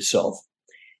reasserted itself,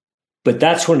 but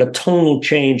that's when a tonal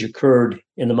change occurred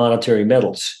in the monetary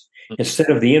metals.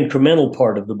 Instead of the incremental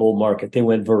part of the bull market, they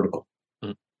went vertical.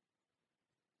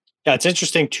 Yeah, it's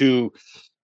interesting to,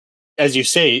 as you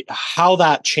say, how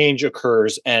that change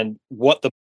occurs and what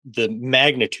the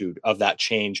magnitude of that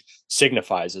change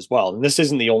signifies as well. And this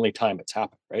isn't the only time it's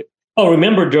happened, right? Oh,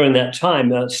 remember during that time,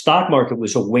 the stock market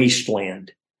was a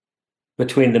wasteland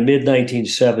between the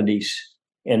mid-1970s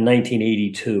and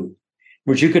 1982.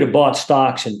 Whereas you could have bought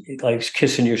stocks and like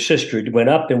kissing your sister, it went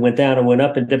up and went down and went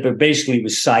up, and but basically it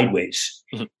was sideways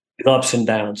with ups and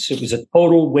downs. It was a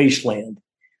total wasteland.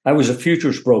 I was a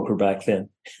futures broker back then.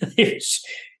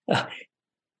 And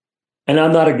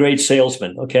I'm not a great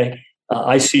salesman, okay?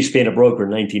 I ceased being a broker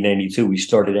in 1992. We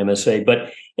started MSA.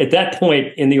 But at that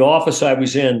point in the office I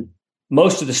was in,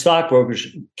 most of the stockbrokers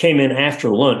came in after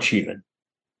lunch even,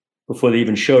 before they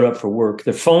even showed up for work.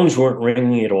 Their phones weren't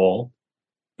ringing at all.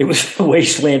 It was a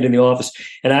wasteland in the office,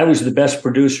 and I was the best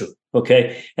producer,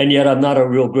 okay? And yet I'm not a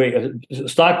real great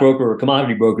stockbroker or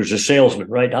commodity broker is a salesman,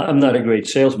 right? I'm not a great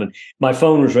salesman. My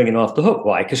phone was ringing off the hook.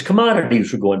 Why? Because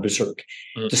commodities were going berserk,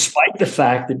 despite the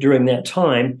fact that during that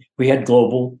time, we had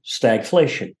global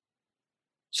stagflation.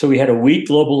 So we had a weak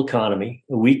global economy,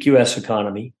 a weak U.S.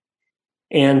 economy,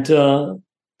 and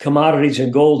commodities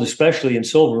and gold, especially in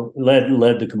silver,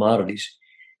 led the commodities.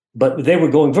 But they were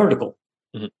going vertical.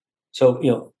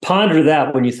 So, ponder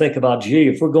that when you think about, gee,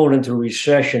 if we're going into a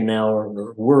recession now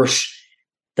or worse,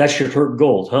 that should hurt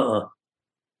gold.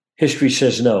 History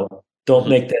says no. Don't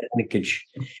make that linkage.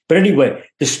 But anyway,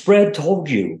 the spread told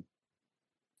you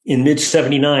in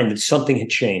mid-79 that something had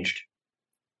changed.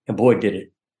 And boy, did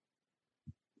it.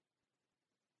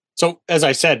 So, as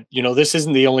I said, this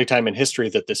isn't the only time in history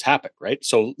that this happened, right?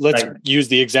 So let's use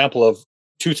the example of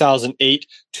 2008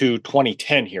 to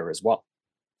 2010 here as well.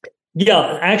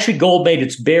 Yeah, actually, gold made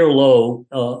its bear low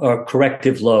or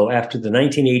corrective low after the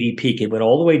 1980 peak. It went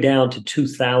all the way down to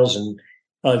 2000,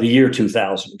 the year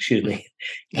 2000, excuse me.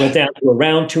 It went down to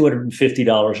around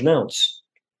 $250 an ounce.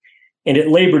 And it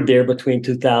labored there between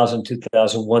 2000 and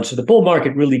 2001. So the bull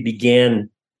market really began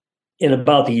in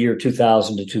about the year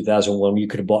 2000 to 2001. You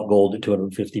could have bought gold at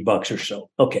 $250 or so.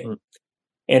 Okay.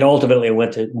 And ultimately it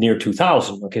went to near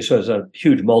 2000. Okay. So it was a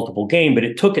huge multiple gain, but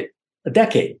it took it a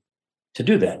decade to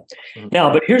do that.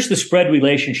 Now, but here's the spread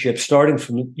relationship starting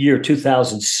from the year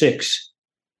 2006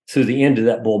 through the end of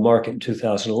that bull market in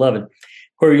 2011,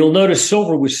 where you'll notice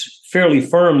silver was fairly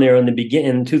firm there in the beginning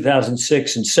in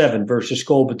 2006 and 7 versus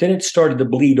gold, but then it started to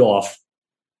bleed off.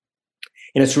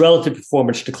 And its relative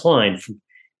performance declined from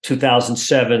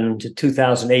 2007 to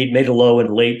 2008, made a low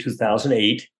in late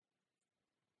 2008,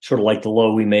 sort of like the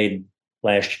low we made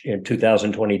last year in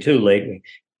 2022 lately.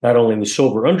 Not only was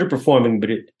silver underperforming, but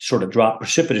it sort of dropped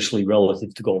precipitously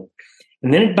relative to gold.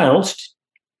 And then it bounced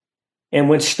and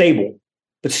went stable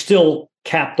but still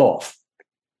capped off,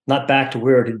 not back to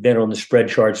where it had been on the spread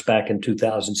charts back in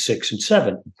 2006 and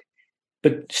 7,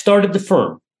 but started to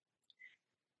firm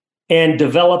and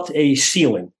developed a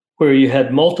ceiling where you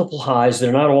had multiple highs.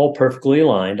 They're not all perfectly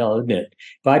aligned, I'll admit.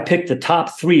 But I picked the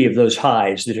top 3 of those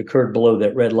highs that occurred below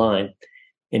that red line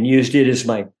and used it as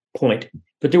my point.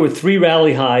 But there were 3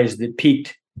 rally highs that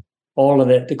peaked all in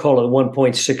that, they call it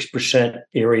 1.6%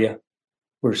 area,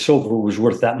 where silver was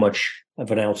worth that much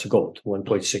of an ounce of gold,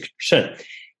 1.6%.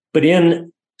 But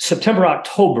in September,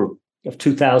 October of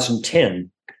 2010,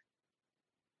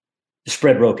 the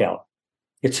spread broke out.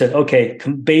 It said, okay,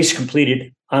 base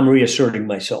completed. I'm reasserting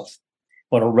myself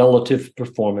on a relative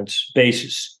performance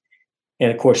basis.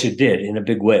 And of course it did in a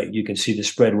big way. You can see the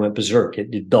spread went berserk.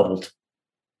 It doubled.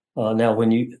 Now,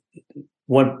 when you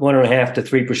 1.5% to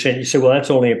 3%, you say, well, that's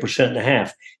only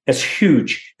 1.5%. That's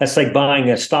huge. That's like buying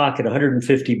a stock at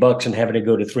 $150 and having to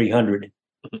go to 300,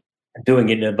 doing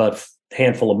it in about a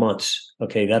handful of months.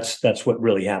 Okay, that's what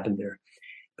really happened there.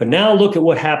 But now look at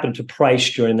what happened to price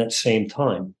during that same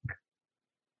time.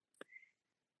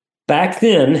 Back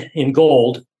then in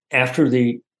gold, after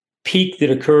the peak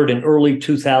that occurred in early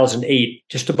 2008,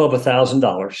 just above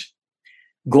 $1,000,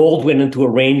 gold went into a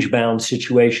range-bound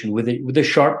situation with a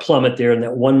sharp plummet there in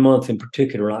that 1 month in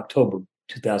particular, in October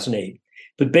 2008.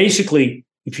 But basically,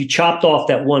 if you chopped off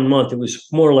that 1 month, it was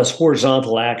more or less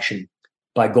horizontal action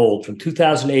by gold from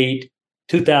 2008,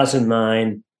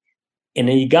 2009, and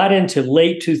then you got into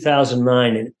late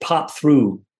 2009 and it popped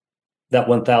through that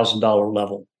 $1,000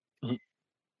 level. Mm-hmm.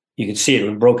 You can see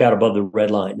it broke out above the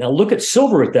red line. Now look at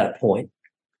silver at that point.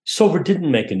 Silver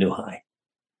didn't make a new high.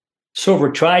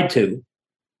 Silver tried to.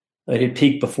 It had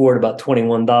peaked before at about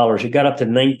 $21. It got up to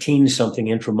 19 something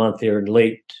intra-month there in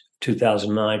late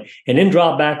 2009 and then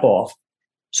dropped back off.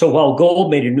 So while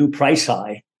gold made a new price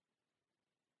high,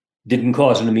 didn't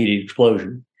cause an immediate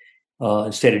explosion.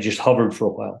 Instead, it just hovered for a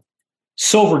while.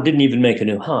 Silver didn't even make a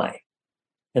new high.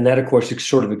 And that, of course,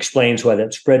 sort of explains why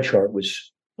that spread chart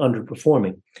was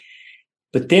underperforming.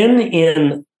 But then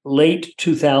in late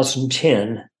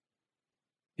 2010,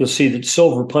 you'll see that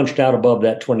silver punched out above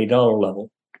that $20 level.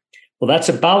 Well, that's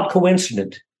about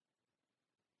coincident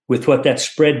with what that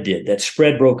spread did. That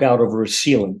spread broke out over a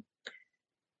ceiling.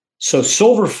 So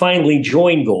silver finally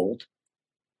joined gold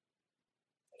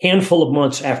handful of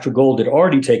months after gold had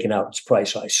already taken out its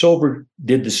price high. Silver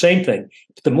did the same thing.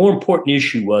 But the more important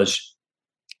issue was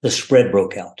the spread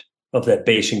broke out of that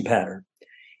basing pattern.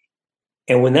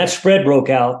 And when that spread broke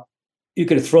out, you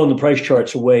could have thrown the price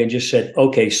charts away and just said,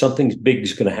 okay, something big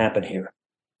is going to happen here.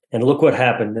 And look what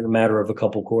happened in a matter of a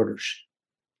couple quarters.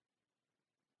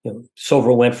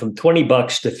 Silver went from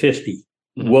 $20 to $50.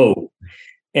 Mm-hmm. Whoa.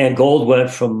 And gold went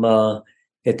from,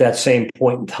 at that same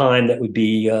point in time, that would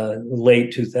be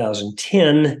late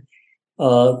 2010,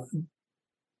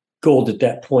 gold at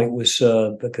that point was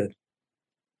like a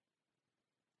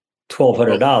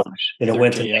 $1,200, and it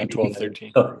went to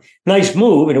 $13. Nice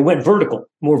move, and it went vertical,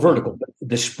 more vertical. But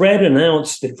the spread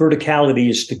announced that verticality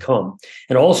is to come.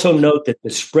 And also note that the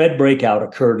spread breakout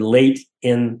occurred late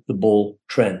in the bull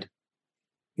trend.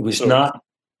 It was not.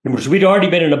 We'd already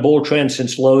been in a bull trend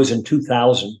since lows in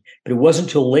 2000, but it wasn't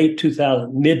until late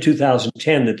 2000, mid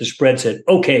 2010 that the spread said,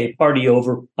 okay, party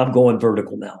over. I'm going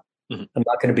vertical now. Mm-hmm. I'm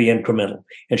not going to be incremental.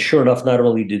 And sure enough, not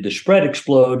only did the spread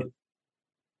explode,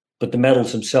 but the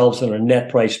metals themselves on a net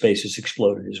price basis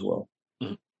exploded as well.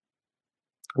 Mm-hmm.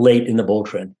 Late in the bull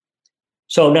trend.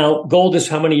 So now gold is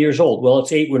how many years old? Well,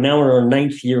 it's 8. We're now in our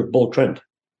 9th year of bull trend.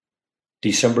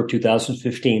 December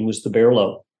 2015 was the bear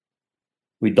low.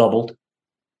 We doubled.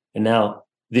 And now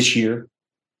this year,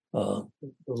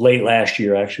 late last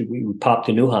year, actually, we popped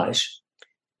to new highs.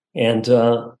 And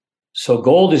so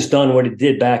gold has done what it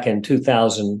did back in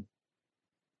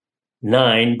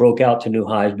 2009, broke out to new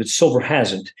highs, but silver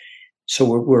hasn't. So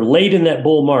we're late in that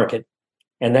bull market.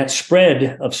 And that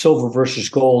spread of silver versus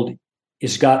gold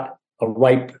has got a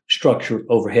ripe structure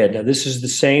overhead. Now, this is the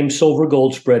same silver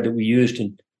gold spread that we used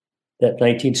in that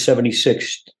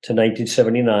 1976 to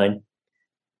 1979.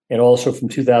 And also from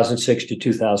 2006 to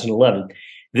 2011.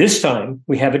 This time,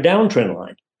 we have a downtrend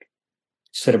line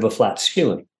instead of a flat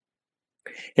ceiling.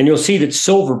 And you'll see that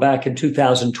silver back in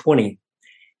 2020,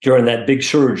 during that big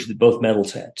surge that both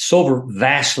metals had, silver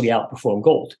vastly outperformed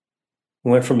gold. It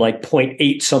went from like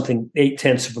 0.8 something,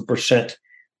 0.8%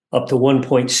 up to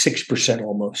 1.6%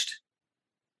 almost.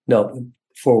 No,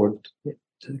 forward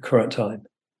to the current time.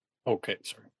 Okay,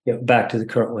 sorry. Yeah, back to the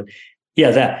current one.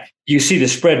 Yeah, that you see the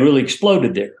spread really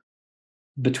exploded there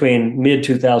between mid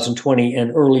 2020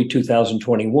 and early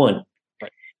 2021.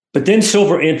 Right. But then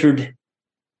silver entered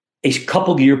a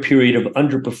couple year period of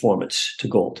underperformance to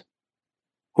gold.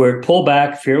 where it pulled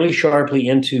back fairly sharply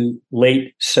into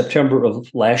late September of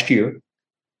last year.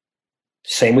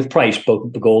 Same with price.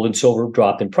 Both the gold and silver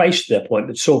dropped in price at that point,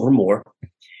 but silver more.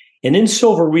 And then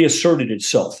silver reasserted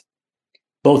itself,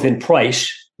 both in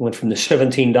price, went from the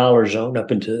 $17 zone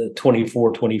up into the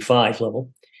 24, 25 level.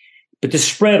 But the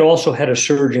spread also had a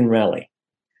surge and rally.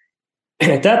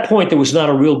 At that point, there was not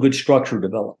a real good structure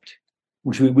developed,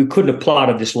 which we couldn't have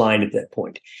plotted this line at that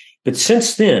point. But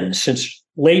since then, since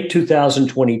late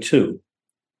 2022,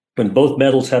 when both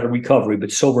metals had a recovery,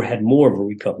 but silver had more of a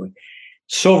recovery,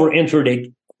 silver entered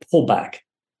a pullback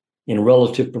in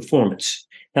relative performance.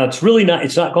 Now,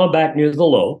 it's not gone back near the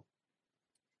low.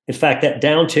 In fact, that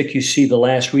downtick you see the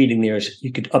last reading there is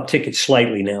you could uptick it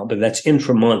slightly now, but that's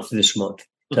intra-month this month.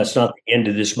 That's not the end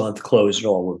of this month close at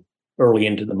all. We're early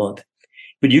into the month.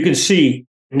 But you can see,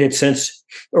 in its sense,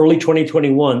 early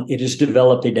 2021, it has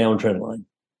developed a downtrend line,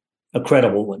 a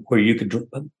credible one, where you could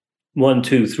 1,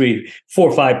 2, 3,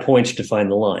 4, 5 points to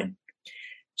find the line.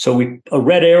 So a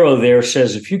red arrow there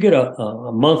says if you get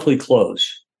a monthly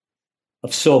close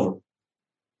of silver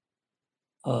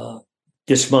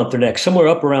this month or next, somewhere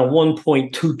up around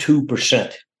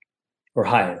 1.22% or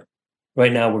higher.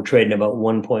 Right now we're trading about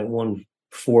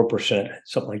 1.14%,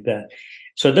 something like that.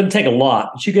 So it doesn't take a lot,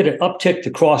 but you get an uptick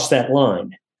to cross that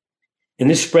line. And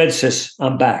this spread says,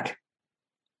 I'm back.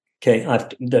 Okay,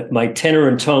 my tenor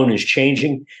and tone is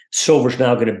changing. Silver's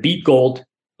now going to beat gold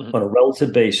on a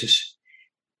relative basis.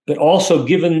 But also,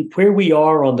 given where we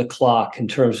are on the clock in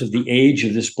terms of the age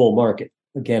of this bull market,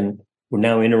 again, we're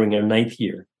now entering our 9th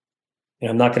year. And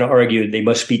I'm not going to argue they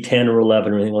must be 10 or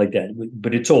 11 or anything like that,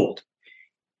 but it's old.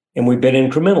 And we've been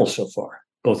incremental so far,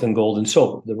 both in gold and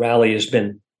silver. The rally has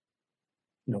been,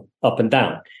 up and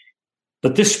down.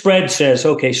 But this spread says,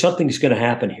 okay, something's going to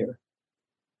happen here.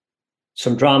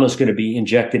 Some drama is going to be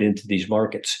injected into these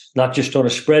markets, not just on a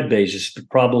spread basis, but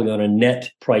probably on a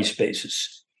net price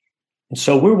basis. And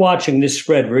so we're watching this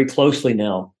spread very closely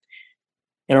now.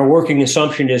 And our working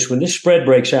assumption is when this spread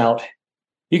breaks out,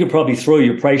 you can probably throw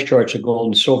your price charts of gold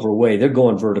and silver away. They're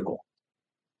going vertical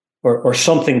or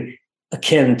something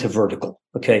akin to vertical.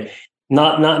 Okay.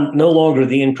 No longer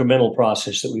the incremental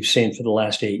process that we've seen for the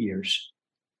last 8 years.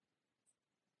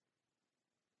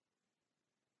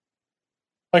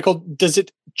 Michael, does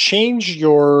it change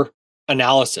your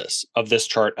analysis of this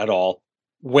chart at all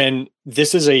when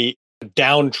this is a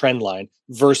downtrend line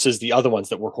versus the other ones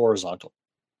that were horizontal?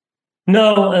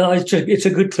 No, it's a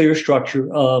good, clear structure.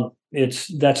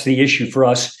 That's the issue for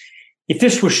us. If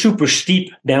this were super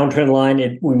steep downtrend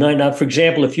line, we might not. For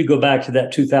example, if you go back to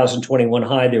that 2021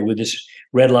 high there where this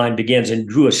red line begins and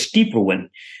drew a steeper one,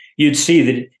 you'd see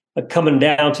that coming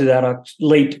down to that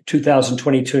late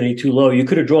 2022 low, you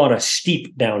could have drawn a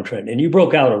steep downtrend, and you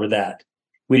broke out over that.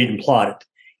 We didn't plot it.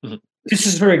 Mm-hmm. This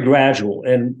is very gradual,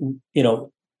 and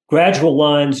gradual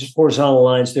lines, horizontal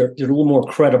lines, they're a little more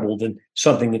credible than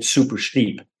something that's super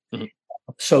steep. Mm-hmm.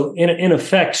 So in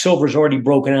effect, silver's already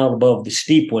broken out above the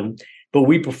steep one, but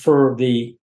we prefer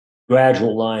the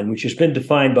gradual line, which has been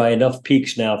defined by enough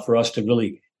peaks now for us to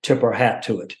really tip our hat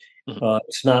to it.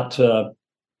 Mm-hmm.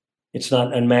 It's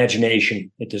not an imagination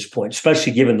at this point,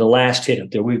 especially given the last hit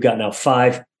up there. We've got now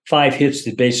five hits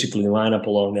that basically line up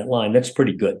along that line. That's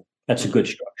pretty good. That's a good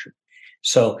structure.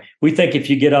 So we think if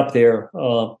you get up there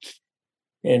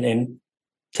and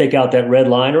take out that red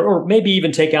line, or maybe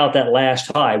even take out that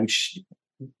last high, which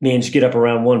means get up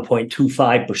around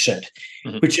 1.25%,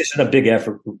 mm-hmm. which isn't a big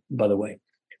effort, by the way.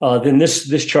 Then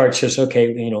this chart says,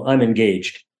 okay, I'm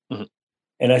engaged. Mm-hmm.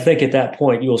 And I think at that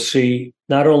point, you'll see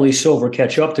not only silver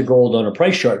catch up to gold on a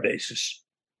price chart basis,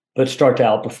 but start to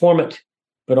outperform it,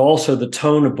 but also the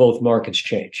tone of both markets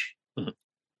change. Mm-hmm.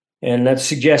 And that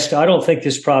suggests, I don't think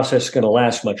this process is going to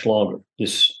last much longer,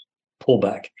 this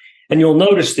pullback. And you'll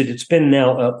notice that it's been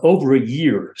now over a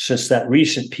year since that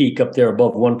recent peak up there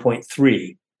above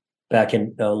 1.3 back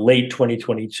in late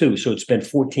 2022. So it's been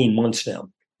 14 months now.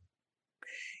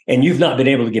 And you've not been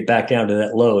able to get back down to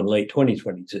that low in late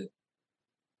 2022.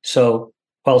 So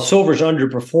while silver's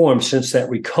underperformed since that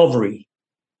recovery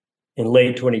in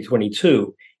late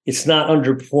 2022, it's not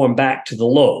underperformed back to the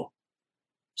low.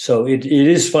 So it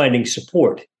is finding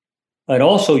support. And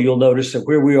also you'll notice that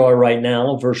where we are right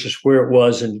now versus where it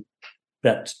was in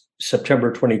that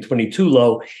September 2022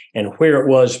 low and where it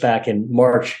was back in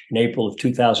March and April of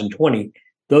 2020,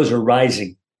 those are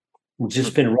rising. It's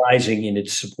just been rising in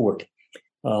its support.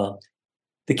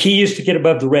 The key is to get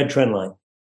above the red trend line.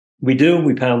 We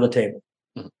pound the table.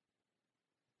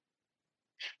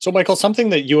 So, Michael, something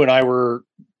that you and I were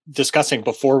discussing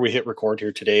before we hit record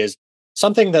here today is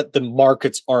something that the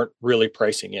markets aren't really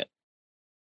pricing in.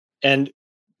 And,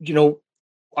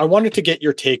 I wanted to get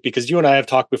your take because you and I have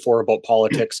talked before about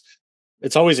politics.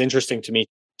 It's always interesting to me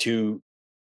to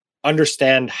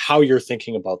understand how you're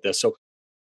thinking about this. So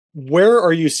where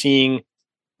are you seeing,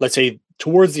 let's say,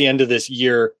 towards the end of this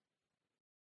year,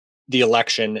 the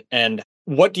election, and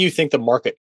what do you think the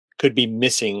market could be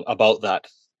missing about that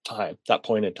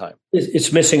point in time?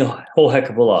 It's missing a whole heck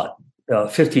of a lot.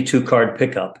 52 card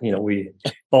pickup.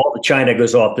 All the China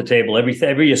goes off the table.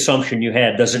 Every assumption you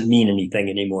had doesn't mean anything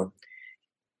anymore.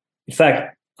 In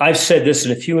fact, I've said this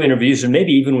in a few interviews, and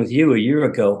maybe even with you a year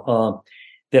ago,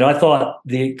 that I thought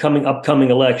the upcoming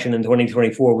election in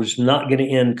 2024 was not going to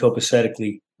end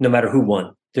copacetically, no matter who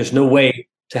won. There's no way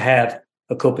to have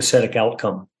a copacetic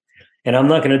outcome. And I'm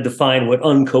not going to define what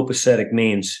uncopacetic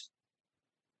means,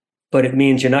 but it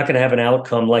means you're not going to have an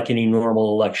outcome like any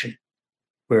normal election,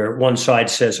 where one side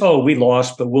says, "Oh, we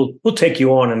lost, but we'll take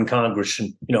you on in Congress,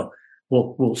 and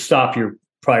we'll stop your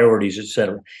priorities, et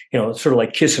cetera." It's sort of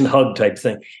like kiss and hug type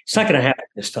thing. It's not going to happen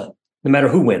this time, no matter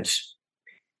who wins.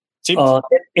 Go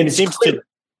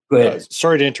ahead.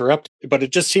 Sorry to interrupt, but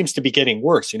it just seems to be getting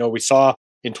worse. We saw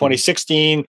in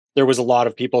 2016 there was a lot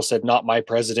of people said, "Not my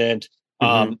president,"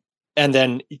 and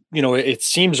then it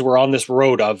seems we're on this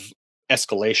road of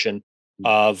escalation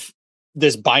of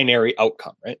this binary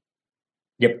outcome, right?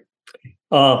 Yep.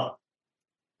 Pardon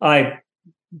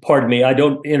me, I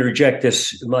don't interject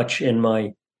this much in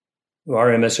our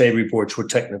MSA reports. We're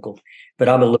technical, but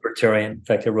I'm a libertarian. In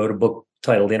fact, I wrote a book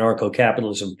titled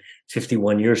Anarcho-Capitalism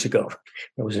 51 years ago.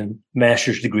 It was a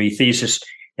master's degree thesis,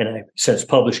 and I since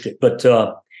published it. But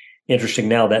interesting,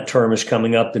 now that term is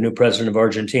coming up. The new president of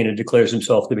Argentina declares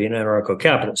himself to be an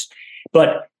anarcho-capitalist.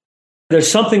 But there's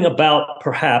something about,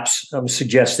 perhaps, I'm going to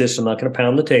suggest this, I'm not going to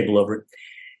pound the table over it,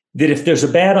 that if there's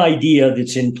a bad idea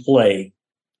that's in play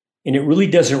and it really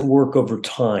doesn't work over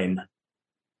time,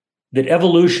 that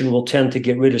evolution will tend to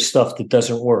get rid of stuff that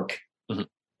doesn't work.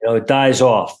 It dies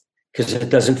off because it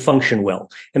doesn't function well.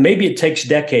 And maybe it takes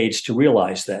decades to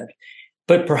realize that.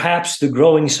 But perhaps the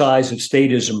growing size of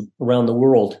statism around the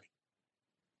world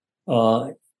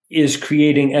is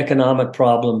creating economic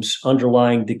problems,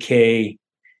 underlying decay,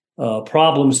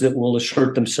 problems that will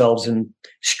assert themselves in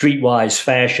streetwise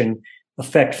fashion,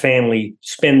 affect family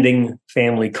spending,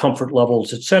 family comfort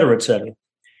levels, et cetera, et cetera.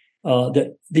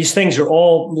 That these things are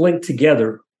all linked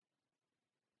together.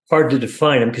 Hard to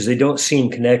define them because they don't seem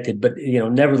connected, but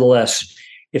nevertheless,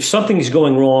 if something is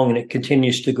going wrong and it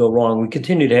continues to go wrong, we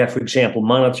continue to have, for example,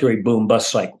 monetary boom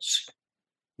bust cycles,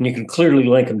 and you can clearly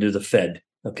link them to the Fed.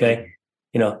 Okay,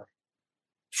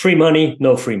 free money,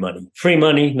 no free money, free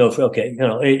money, no. Okay,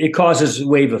 it causes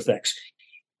wave effects,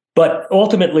 but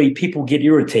ultimately people get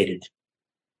irritated.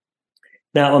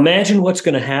 Now, imagine what's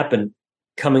going to happen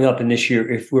coming up in this year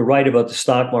if we're right about the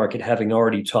stock market having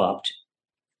already topped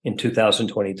in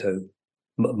 2022.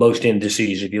 Most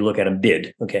indices, if you look at them,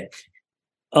 did. Okay.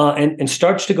 And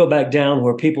starts to go back down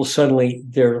where people suddenly,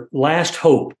 their last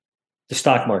hope, the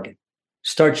stock market,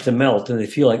 starts to melt and they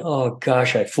feel like, "Oh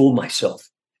gosh, I fooled myself.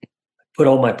 Put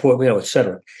all my et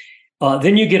cetera."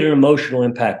 Then you get an emotional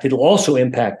impact. It'll also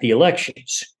impact the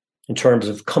elections in terms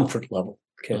of comfort level.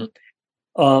 Okay.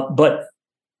 But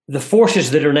the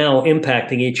forces that are now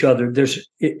impacting each other,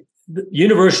 the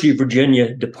University of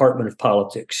Virginia Department of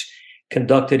Politics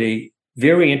conducted a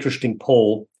very interesting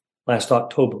poll last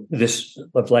October,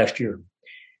 of last year.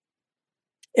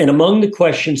 And among the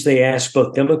questions they asked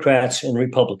both Democrats and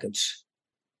Republicans,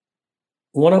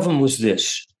 one of them was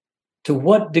this: to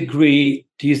what degree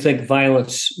do you think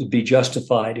violence would be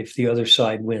justified if the other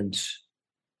side wins?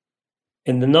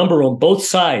 And the number on both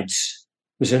sides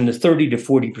was in the 30 to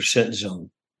 40%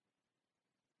 zone.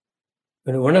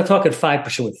 And we're not talking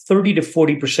 5%, with 30 to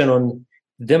 40% on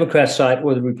the Democrat side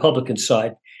or the Republican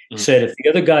side said if the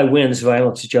other guy wins,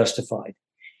 violence is justified.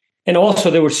 And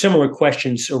also there were similar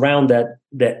questions around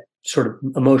that sort of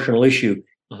emotional issue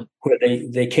where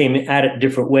they came at it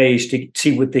different ways to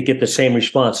see what they get the same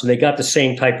response. And they got the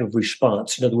same type of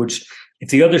response. In other words, if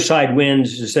the other side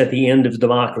wins, is at the end of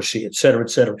democracy, et cetera,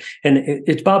 et cetera. And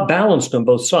it's about balanced on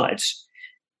both sides.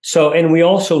 So, and we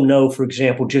also know, for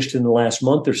example, just in the last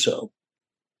month or so,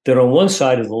 that on one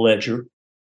side of the ledger,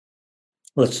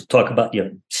 let's talk about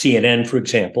CNN, for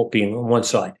example, being on one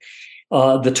side,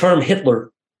 the term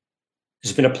Hitler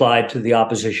has been applied to the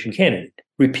opposition candidate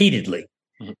repeatedly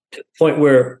to the point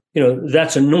where,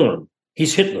 that's a norm.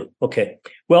 He's Hitler. Okay.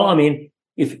 Well, I mean,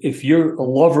 if you're a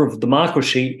lover of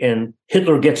democracy and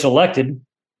Hitler gets elected,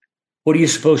 what are you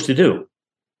supposed to do?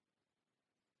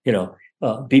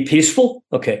 Be peaceful?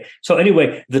 Okay. So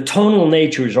anyway, the tonal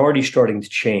nature is already starting to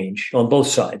change on both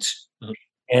sides.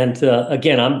 And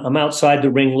again, I'm outside the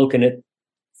ring looking at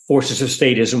forces of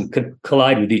statism could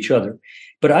collide with each other.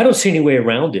 But I don't see any way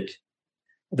around it.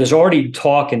 There's already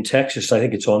talk in Texas, I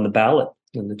think it's on the ballot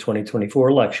in the 2024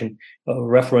 election, a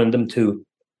referendum to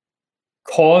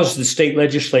cause the state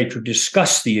legislature to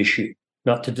discuss the issue,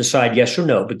 not to decide yes or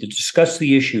no, but to discuss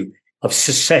the issue of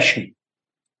secession.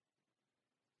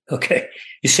 Okay.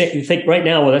 You think right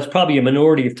now, well, that's probably a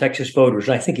minority of Texas voters.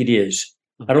 I think it is.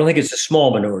 I don't think it's a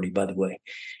small minority, by the way.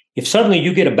 If suddenly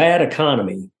you get a bad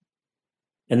economy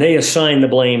and they assign the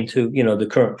blame to, the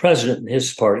current president and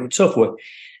his party and so forth,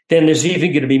 then there's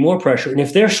even going to be more pressure. And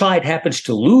if their side happens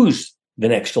to lose the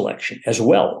next election as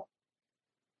well,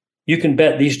 you can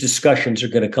bet these discussions are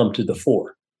going to come to the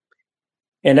fore.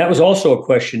 And that was also a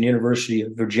question the University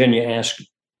of Virginia asked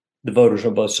the voters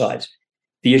on both sides,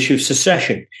 the issue of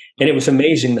secession. And it was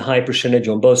amazing the high percentage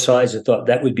on both sides that thought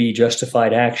that would be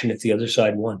justified action if the other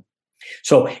side won.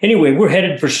 So anyway, we're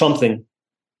headed for something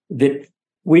that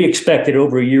we expected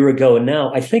over a year ago. And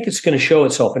now I think it's going to show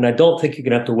itself. And I don't think you're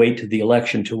going to have to wait to the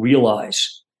election to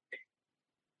realize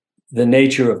the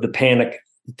nature of the panic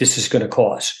that this is going to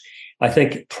cause. I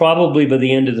think probably by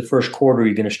the end of the first quarter,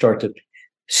 you're going to start to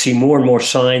see more and more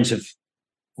signs of,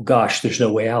 oh, gosh, there's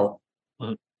no way out.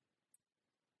 Mm-hmm.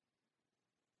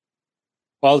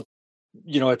 Well,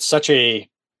 it's such a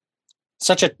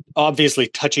obviously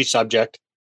touchy subject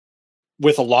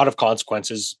with a lot of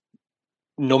consequences,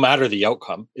 no matter the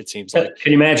outcome, it seems like.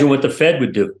 Can you imagine what the Fed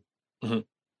would do? Mm-hmm.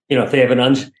 If they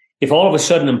have if all of a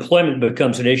sudden employment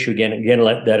becomes an issue again,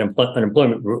 like that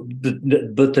unemployment,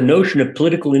 but the notion of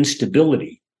political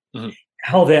instability, mm-hmm.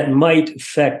 how that might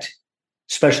affect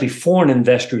especially foreign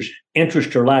investors'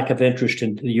 interest or lack of interest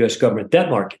in the U.S. government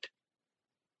debt market.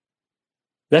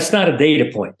 That's not a data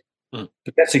point, but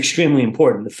that's extremely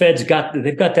important. The Fed's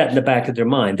they've got that in the back of their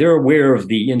mind. They're aware of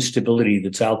the instability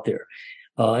that's out there.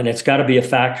 And it's got to be a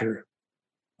factor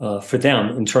for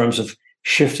them in terms of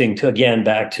shifting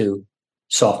back to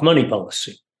soft money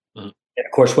policy. Mm-hmm. And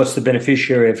of course, what's the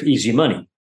beneficiary of easy money?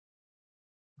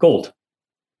 Gold.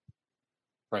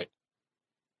 Right.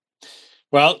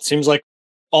 Well, it seems like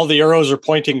all the arrows are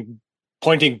pointing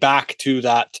back to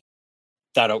that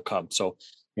outcome. So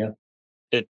yeah.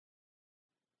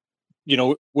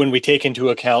 When we take into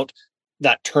account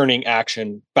that turning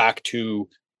action back to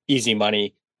easy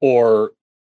money or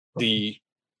the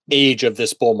age of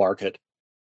this bull market,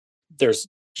 there's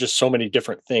just so many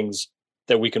different things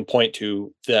that we can point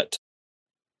to that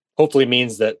hopefully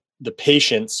means that the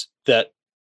patience that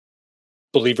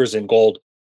believers in gold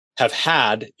have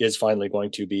had is finally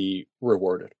going to be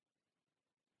rewarded.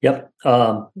 Yep.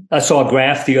 I saw a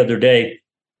graph the other day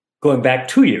going back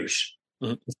 2 years.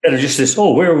 Mm-hmm. Instead of just this,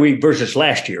 where are we versus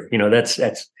last year?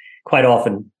 That's quite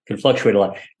often can fluctuate a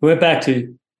lot. We went back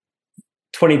to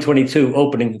 2022,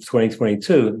 opening of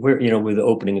 2022, with the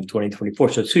opening of 2024,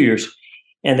 so 2 years.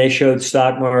 And they showed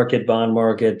stock market, bond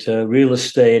market, real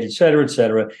estate, et cetera, et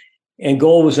cetera. And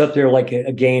gold was up there like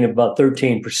a gain of about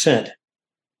 13%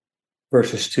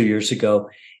 versus 2 years ago.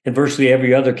 And virtually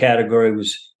every other category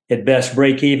was at best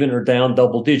break even or down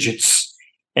double digits.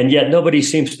 And yet nobody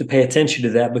seems to pay attention to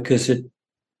that because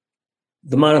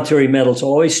the monetary metals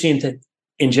always seem to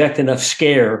inject enough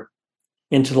scare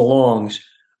into the longs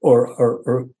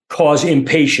or cause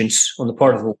impatience on the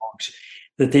part of the longs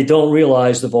that they don't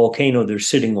realize the volcano they're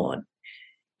sitting on.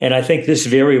 And I think this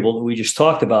variable that we just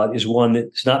talked about is one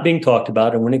that's not being talked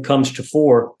about. And when it comes to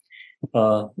fore,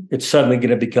 it's suddenly going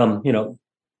to become,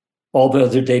 all the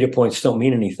other data points don't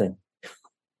mean anything.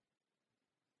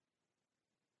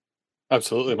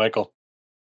 Absolutely, Michael.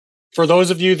 For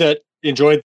those of you that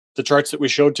enjoyed the charts that we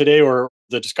showed today or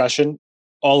the discussion,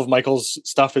 all of Michael's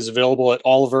stuff is available at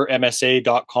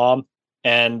olivermsa.com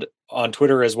and on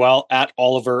Twitter as well at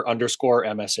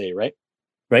Oliver_MSA, right?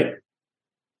 Right.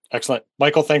 Excellent.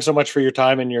 Michael, thanks so much for your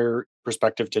time and your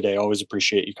perspective today. Always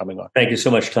appreciate you coming on. Thank you so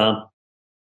much, Tom.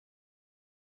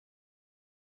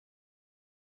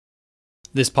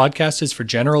 This podcast is for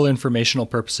general informational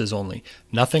purposes only.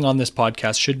 Nothing on this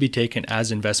podcast should be taken as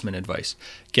investment advice.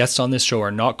 Guests on this show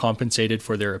are not compensated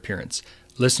for their appearance.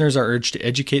 Listeners are urged to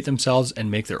educate themselves and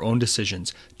make their own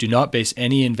decisions. Do not base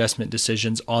any investment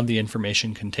decisions on the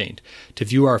information contained. To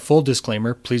view our full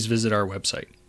disclaimer, please visit our website.